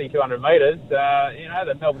 furlongs, 3,200 metres.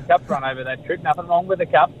 The Melbourne Cup's run over that trip. Nothing wrong with the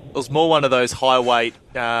Cup. It was more one of those high weight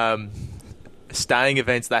staying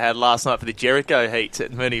events they had last night for the Jericho heats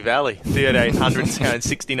at Moonee Valley. 1,300 going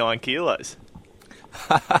 69 kilos.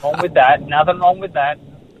 Wrong with that. Nothing wrong with that.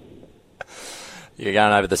 You're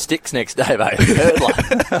going over the sticks next day, mate.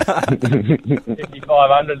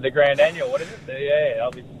 5,500 the Grand Annual. What is it? Yeah,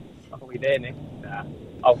 I'll be there next.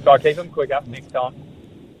 I'll try to keep them quick up next time.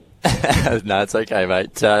 No, it's okay,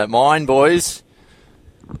 mate. Mine, boys.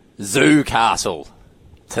 Zoo Castle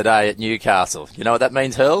today at Newcastle. You know what that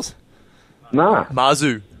means, Hurls? No.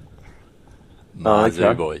 Mazu,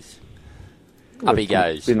 okay. Boys. Up he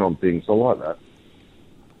goes. Spin on things. I like that.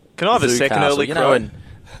 can I have a Zoo second Castle, early you crow? know,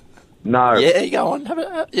 No. Yeah, you go on.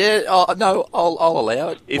 No, I'll allow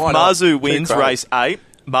it. If Why not? Mazu wins Two crows. race 8,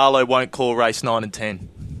 Marlow won't call race 9 and 10.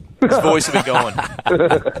 His voice will be gone.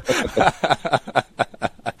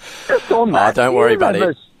 Just on that, don't worry, buddy.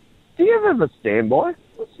 Do you ever have a standby? I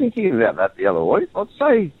was thinking about that the other week. I'd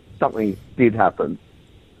say something did happen.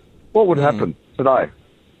 What would happen today?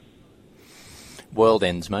 World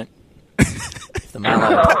ends, mate. If the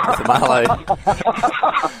Marlow.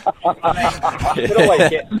 You could always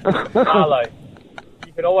get Marlow.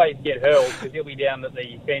 You could always get Hurl because he'll be down at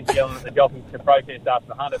the fence yelling at the jockeys to protest after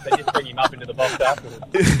the 100. So just bring him up into the box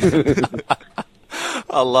afterwards.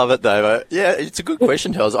 I love it, though. Yeah, it's a good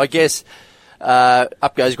question, Hurls. I guess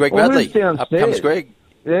up goes Greg Bradley. who's downstairs? Up comes Greg.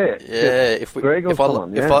 Yeah. Greg will come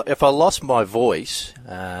on, yeah. If I lost my voice,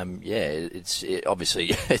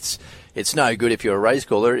 obviously it's no good if you're a race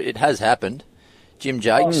caller. It has happened. Jim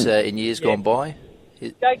Jakes in years gone by.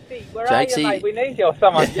 Jakesy, where are you, mate? We need you. Or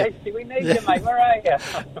someone, Jakesy, we need you, mate. Where are you?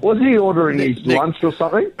 Was he ordering his lunch or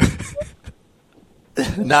something?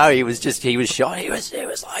 No, he was shy. He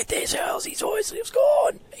was like this. His voice, he was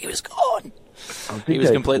gone. He was gone. He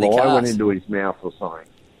was completely cast. cast. Went into his mouth or something.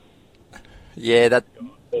 Yeah, that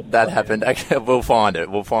happened. Okay, we'll find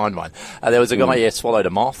it. We'll find one. There was a guy swallowed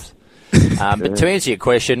a moth. But to answer your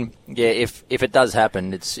question, if it does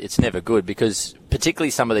happen, it's never good because particularly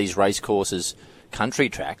some of these race courses, country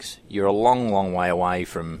tracks, you're a long, long way away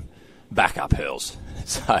from backup hurls.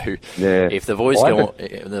 So if the voice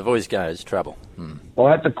goes, trouble.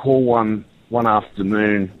 I had to call one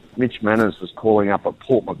afternoon. Mitch Manners was calling up at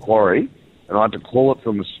Port Macquarie, and I had to call it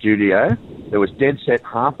from the studio. There was dead set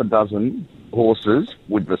half a dozen horses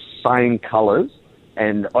with the same colours,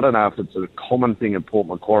 and I don't know if it's a common thing at Port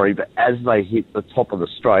Macquarie, but as they hit the top of the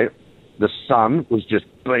straight, the sun was just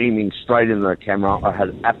beaming straight into the camera. I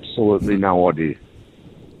had absolutely no idea.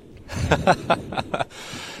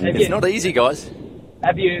 It's not easy, guys.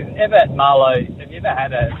 Have you ever, Marlow, you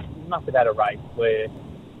must have had a race where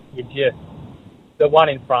you just, the one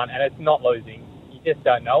in front, and it's not losing, you just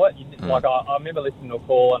don't know it. Like I remember listening to a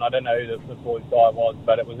call, and I don't know who the boys guy was,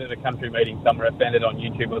 but it was at a country meeting somewhere. I found it on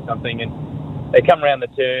YouTube or something, and they come around the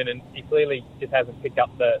turn, and he clearly just hasn't picked up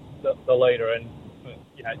the leader. And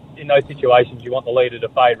you know, in those situations, you want the leader to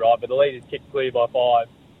fade, right? But the leader's kicked clear by 5.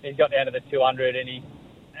 He's got down to the 200, and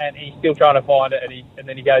he's still trying to find it, and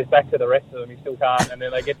then he goes back to the rest of them. He still can't, and then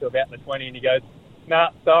they get to about the 20, and he goes, "Nah,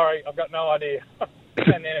 sorry, I've got no idea."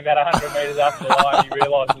 And then about 100 metres after the line, he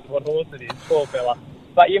realises what horse it is. Poor fella.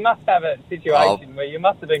 But you must have a situation where you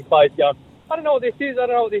must have been close going, I don't know what this is.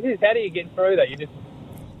 How do you get through that?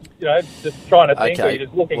 You're just trying to think, or you're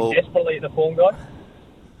just looking desperately at the form guide?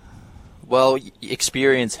 Well,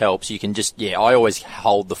 experience helps. You can I always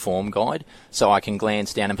hold the form guide so I can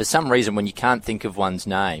glance down. And for some reason, when you can't think of one's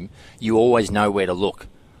name, you always know where to look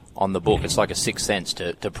on the book. It's like a sixth sense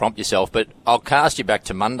to prompt yourself. But I'll cast you back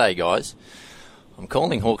to Monday, guys. I'm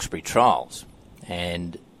calling Hawkesbury trials.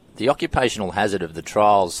 And the occupational hazard of the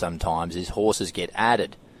trials sometimes is horses get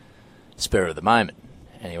added spur of the moment.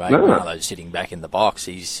 Anyway, Marlow's sitting back in the box.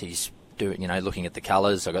 He's doing, looking at the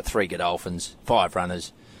colours. I've got 3 Godolphins, 5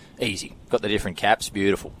 runners. Easy. Got the different caps,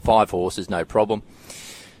 beautiful. 5 horses, no problem.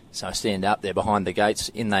 So I stand up there behind the gates.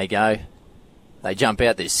 In they go. They jump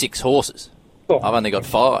out. There's 6 horses. I've only got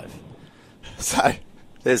 5. So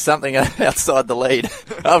there's something outside the lead.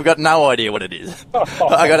 I've got no idea what it is.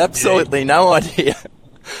 I got absolutely no idea.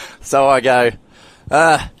 So I go,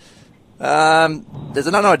 there's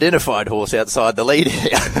an unidentified horse outside the lead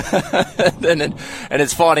here. and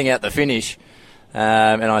it's fighting out the finish.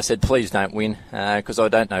 And I said, please don't win, because I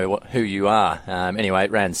don't know who you are. Anyway,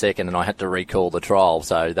 it ran second, and I had to recall the trial.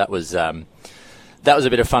 So that was a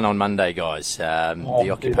bit of fun on Monday, guys. The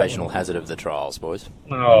occupational hazard of the trials, boys.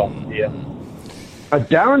 Oh, yeah.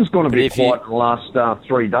 Darren's going to be quiet in the last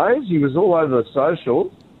 3 days. He was all over the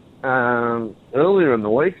socials earlier in the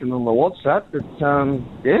week and on the WhatsApp.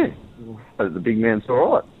 But the big man's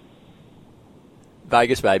all right.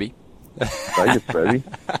 Vegas, baby. Vegas, baby.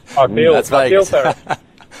 I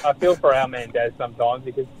feel for our man Daz sometimes,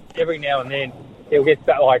 because every now and then he'll get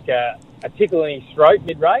like a tickle in his throat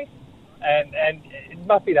mid-race, and it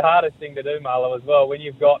must be the hardest thing to do, Marlow, as well, when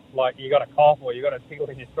you've got a cough or you've got a tickle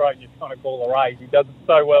in your throat and you're trying to call a race. He does it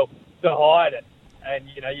so well to hide it, and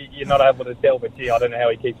you're not able to tell. But I don't know how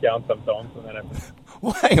he keeps going sometimes when that happens.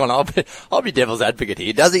 Well, hang on, I'll be devil's advocate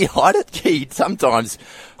here. Does he hide it? Gee, sometimes,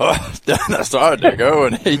 that's hard to go,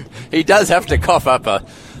 and he does have to cough up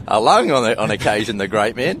a lung on occasion, the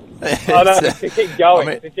great man. I know, to keep going,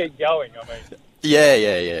 I mean. Yeah,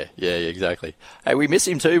 exactly. Hey, we miss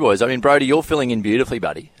him too, boys. I mean, Brodie, you're filling in beautifully,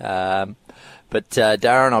 buddy. But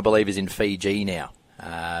Darren, I believe, is in Fiji now.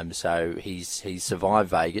 So he's survived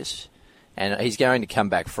Vegas, and he's going to come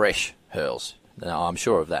back fresh, Hurls. No, I'm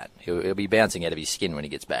sure of that. He'll be bouncing out of his skin when he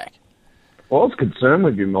gets back. Well, I was concerned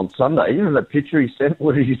with him on Sunday. You know that picture he sent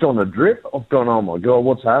where he's on a drip? I've gone, oh my God,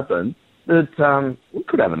 what's happened? That we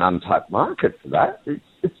could have an untapped market for that.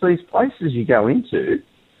 It's these places you go into,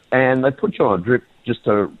 and they put you on a drip just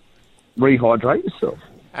to rehydrate yourself.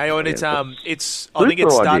 Hey, and I think it's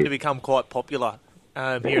starting to become quite popular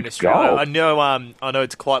here in Australia. I know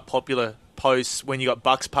it's quite popular post when you got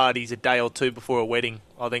bucks parties a day or two before a wedding.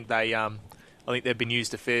 I think they've been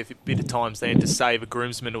used a fair bit of times then to save a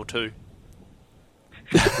groomsman or two.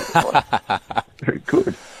 Very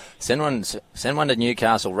good. Send one to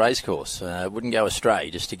Newcastle Racecourse. Wouldn't go astray,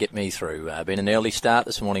 just to get me through. Been an early start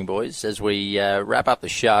this morning, boys, as we wrap up the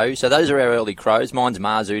show. So those are our early crows. Mine's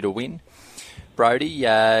Marzu to win. Brodie,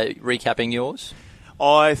 recapping yours?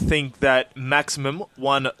 I think that maximum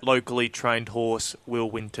one locally trained horse will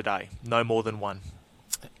win today. No more than one.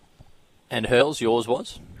 And Hurls, yours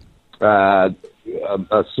was?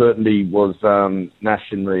 Certainly was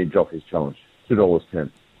Nash in the Jockeys Challenge. $2.10.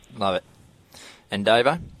 Love it. And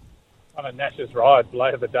Davo? I know Nash's ride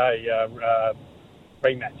later the day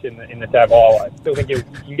rematch in the Tab Highway. Still think you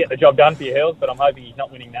can get the job done for your Hills, but I'm hoping he's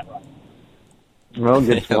not winning that race. Well,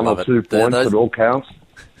 gets 1 or 2 points. It all counts.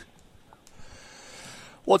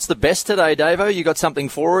 What's the best today, Davo? You got something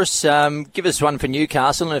for us? Give us one for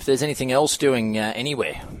Newcastle, and if there's anything else doing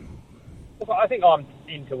anywhere. I think I'm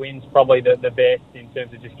into wins probably the best in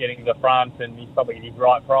terms of just getting to the front, and he's probably at his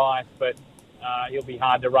right price, but he'll be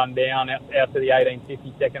hard to run down out to the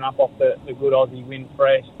 18.50 second up off the good Aussie Win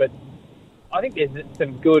Fresh. But I think there's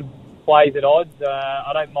some good plays at odds.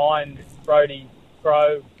 I don't mind Brodie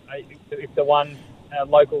Crow if the one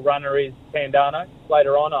local runner is Pandano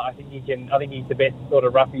later on. I think he's the best sort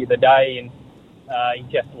of roughie of the day, and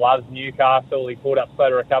he just loves Newcastle. He pulled up slow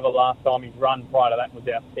to recover last time. His run prior to that was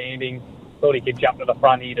outstanding. Thought he could jump to the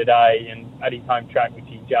front here today, and at his home track, which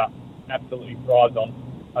he just absolutely thrives on.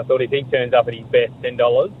 I thought if he turns up at his best,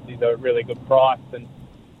 $10 is a really good price. And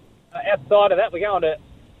outside of that, we're going to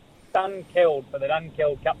Dunkeld for the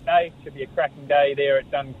Dunkeld Cup Day. Should be a cracking day there at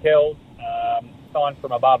Dunkeld. Sign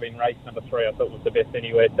from above in race number 3, I thought was the best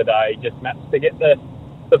anywhere today. Just maps to get the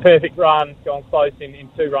perfect run. Gone close in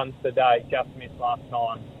 2 runs today. Just missed last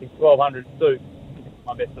time. I think 1200 suit.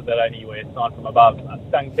 My best of that anywhere. Sign from above.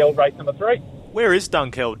 Dunkeld, race number 3. Where is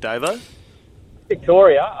Dunkeld, Davo?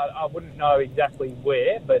 Victoria. I wouldn't know exactly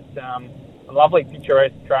where, but a lovely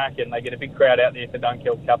picturesque track, and they get a big crowd out there for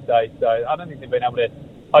Dunkeld Cup Day. So I don't think they've been able to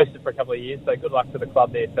host it for a couple of years. So good luck to the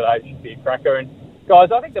club there today. It should be a cracker. And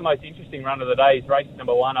guys, I think the most interesting run of the day is race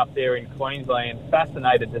number 1 up there in Queensland.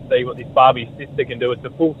 Fascinated to see what this Barbie sister can do. It's a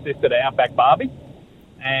full sister to Outback Barbie.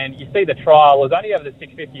 And you see the trial was only over the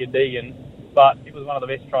 650 at Deegan, but it was one of the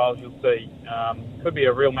best trials you'll see. Could be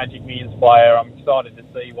a real Magic Millions player. I'm excited to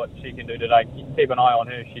see what she can do today. Keep an eye on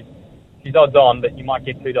her. She's odds on, but you might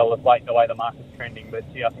get $2 late the way the market's trending. But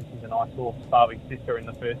I think she's a nice horse. Barbie's sister in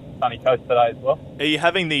the first Sunny Coast today as well. Are you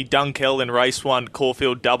having the Dunkeld in race 1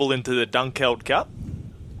 Caulfield double into the Dunkeld Cup?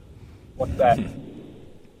 What's that?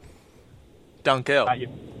 Dunkeld.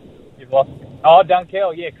 You've lost me. Oh,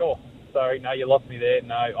 Dunkel, yeah, cool. Sorry, no, you lost me there.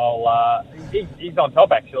 No, he's on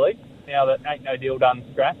top, actually, now that Ain't No Deal done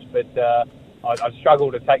scratch, but I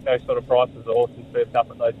struggle to take those sort of prices of horses first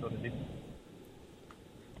up at those sort of distances.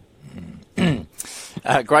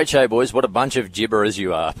 Great show, boys. What a bunch of gibberers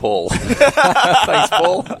you are, Paul. Thanks,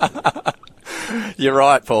 Paul. You're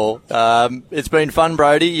right, Paul. It's been fun,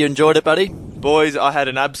 Brodie. You enjoyed it, buddy? Boys, I had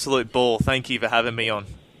an absolute ball. Thank you for having me on.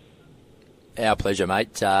 Our pleasure,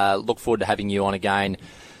 mate. Look forward to having you on again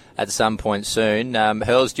at some point soon.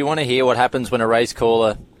 Hurls, do you want to hear what happens when a race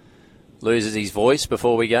caller loses his voice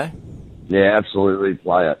before we go? Yeah, absolutely.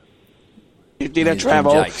 Play it. Did a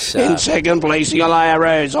travel in second place, Alaya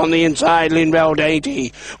Rose on the inside, Linville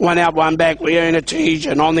Dainty. One out, one back, we earn a teach,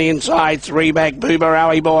 and on the inside, three back,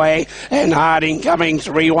 Boobarelli Boy, and Harding coming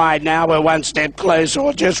three wide now. We're one step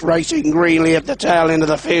closer, just racing greenly at the tail end of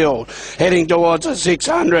the field. Heading towards a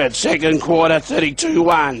 600, second quarter,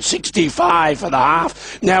 32-1, 65 for the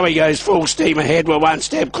half. Now he goes full steam ahead, we're one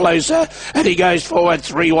step closer, and he goes forward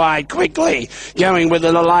three wide quickly. Going with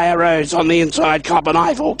the Alaya Rose on the inside, Cop and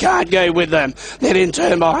Eiffel can't go with them. Then in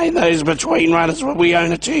turn behind those between runners where we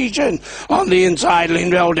own a Tejan. On the inside,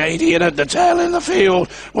 Linville Dainty, and at the tail end of the field,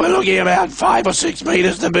 we're looking about 5 or 6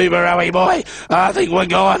 metres to Boobarelli Boy. I think we're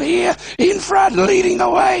going here. In front, leading the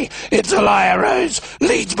way, it's Alaya Rose.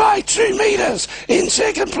 Leads by 2 metres in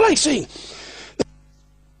second placing.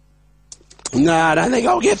 No, I don't think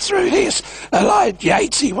I'll get through this.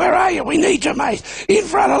 Yatesy, where are you? We need you, mate. In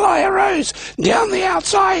front of Alaya Rose. Down the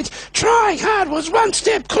outside. Trying hard. Was one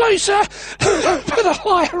step closer. But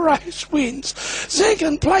Alaya Rose wins.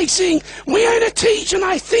 Second placing. We own a Tejan,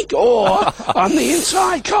 I think. Or on the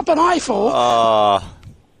inside, Cop and Eiffel. Oh,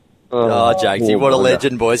 Jakesy, what a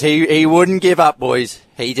legend, boys. He wouldn't give up, boys.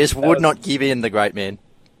 He just would not give in, the great man.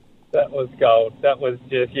 That was gold. That was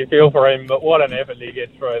just, you feel for him, but what an effort to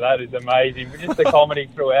get through. That is amazing. Just the comedy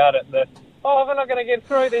throughout it. We're not going to get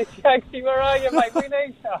through this, Jakesy. Where are you, mate? We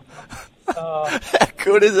need you. How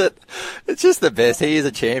good is it? It's just the best. He is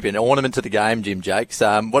a champion. Ornament to the game, Jim Jakes.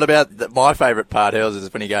 What about my favourite part, Hurls,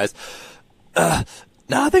 is when he goes, no,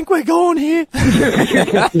 I think we're going here.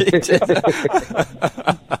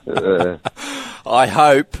 I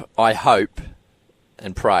hope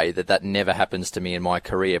and pray that never happens to me in my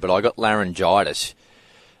career. But I got laryngitis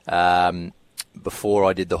before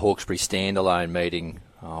I did the Hawkesbury standalone meeting.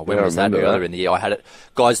 When was that? Earlier in the year. I had it,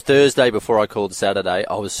 guys, Thursday before I called Saturday.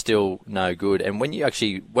 I was still no good. And when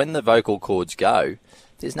the vocal cords go,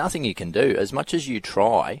 there's nothing you can do. As much as you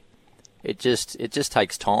try, it just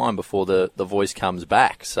takes time before the voice comes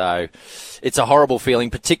back. So it's a horrible feeling,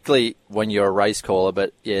 particularly when you're a race caller.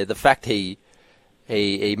 But yeah, the fact he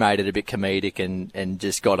made it a bit comedic and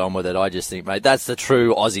just got on with it. I just think, mate, that's the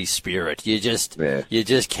true Aussie spirit. You just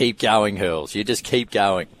keep going, Hurls. You just keep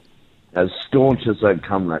going. As staunch as they've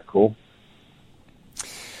come, that call.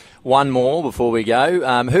 One more before we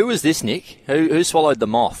go. Who was this, Nick? Who swallowed the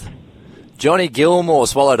moth? Johnny Gilmore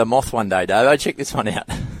swallowed a moth one day, Dave. Check this one out.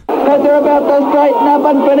 As they're about to straighten up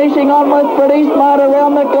and finishing on was Pretty Smart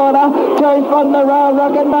around the corner. Jones from the rail,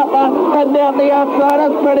 Rocket Butler, and down the outside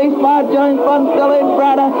is Pretty Smart. Jones Bond still in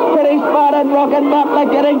front of Pretty Smart and Rocket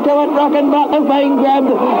Butler getting to it. Rocket Butler being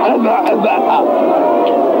grabbed.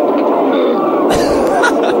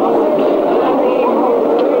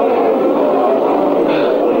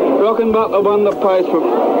 Rocket Butler won the prize for...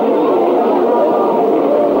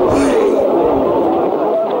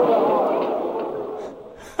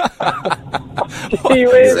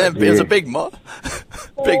 It's a big moth.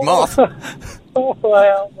 Big moth.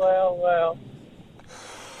 Wow.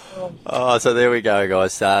 Oh, so there we go,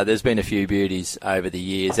 guys. There's been a few beauties over the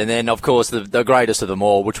years. And then, of course, the greatest of them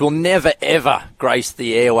all, which will never, ever grace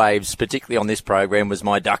the airwaves, particularly on this program, was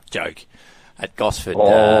my duck joke at Gosford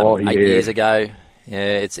 8 years ago.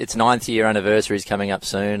 Yeah, its 9th year anniversary is coming up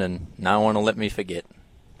soon, and no one will let me forget.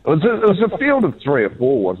 It was a field of 3 or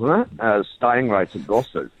 4, wasn't it? Staying race at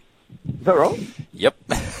Gosford. Is that right? Yep.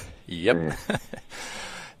 Yeah.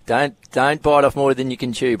 Don't bite off more than you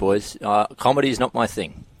can chew, boys. Comedy's not my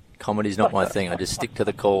thing. I just stick to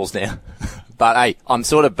the calls now. But hey, I'm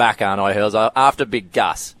sort of back, aren't I, Hurls? After Big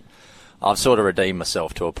Gus, I've sort of redeemed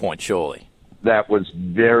myself to a point, surely. That was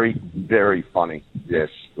very, very funny. Yes,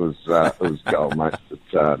 it was gold, mate.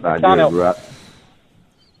 Can't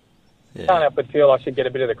help but feel I should get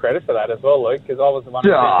a bit of the credit for that as well, Luke, because I was the one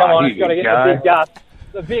who said, come on, it's got to get the Big Gus.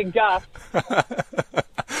 The Big Gus.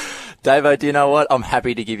 Davo, do you know what? I'm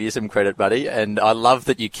happy to give you some credit, buddy, and I love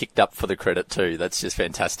that you kicked up for the credit too. That's just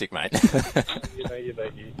fantastic, mate. You.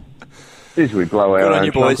 Jeez, we blow our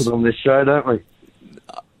own trumpet on this show, don't we?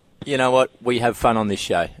 You know what? We have fun on this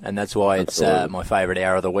show, and that's why it's my favourite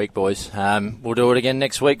hour of the week, boys. We'll do it again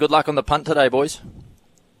next week. Good luck on the punt today, boys.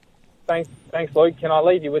 Thanks, Luke. Can I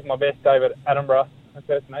leave you with my best David Attenborough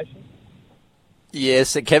impersonation?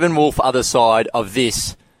 Yes, Kevin Wolf, other side of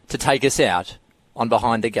this, to take us out on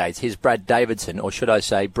Behind the Gates. Here's Brad Davidson, or should I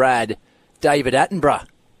say Brad David Attenborough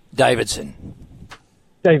Davidson.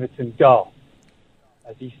 Davidson goal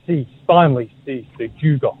as he finally sees the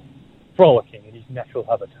dugong frolicking in his natural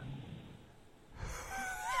habitat.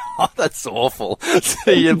 Oh, that's awful.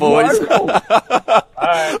 See you, boys.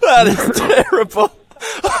 That is terrible.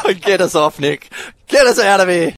 Get us off, Nick. Get us out of here.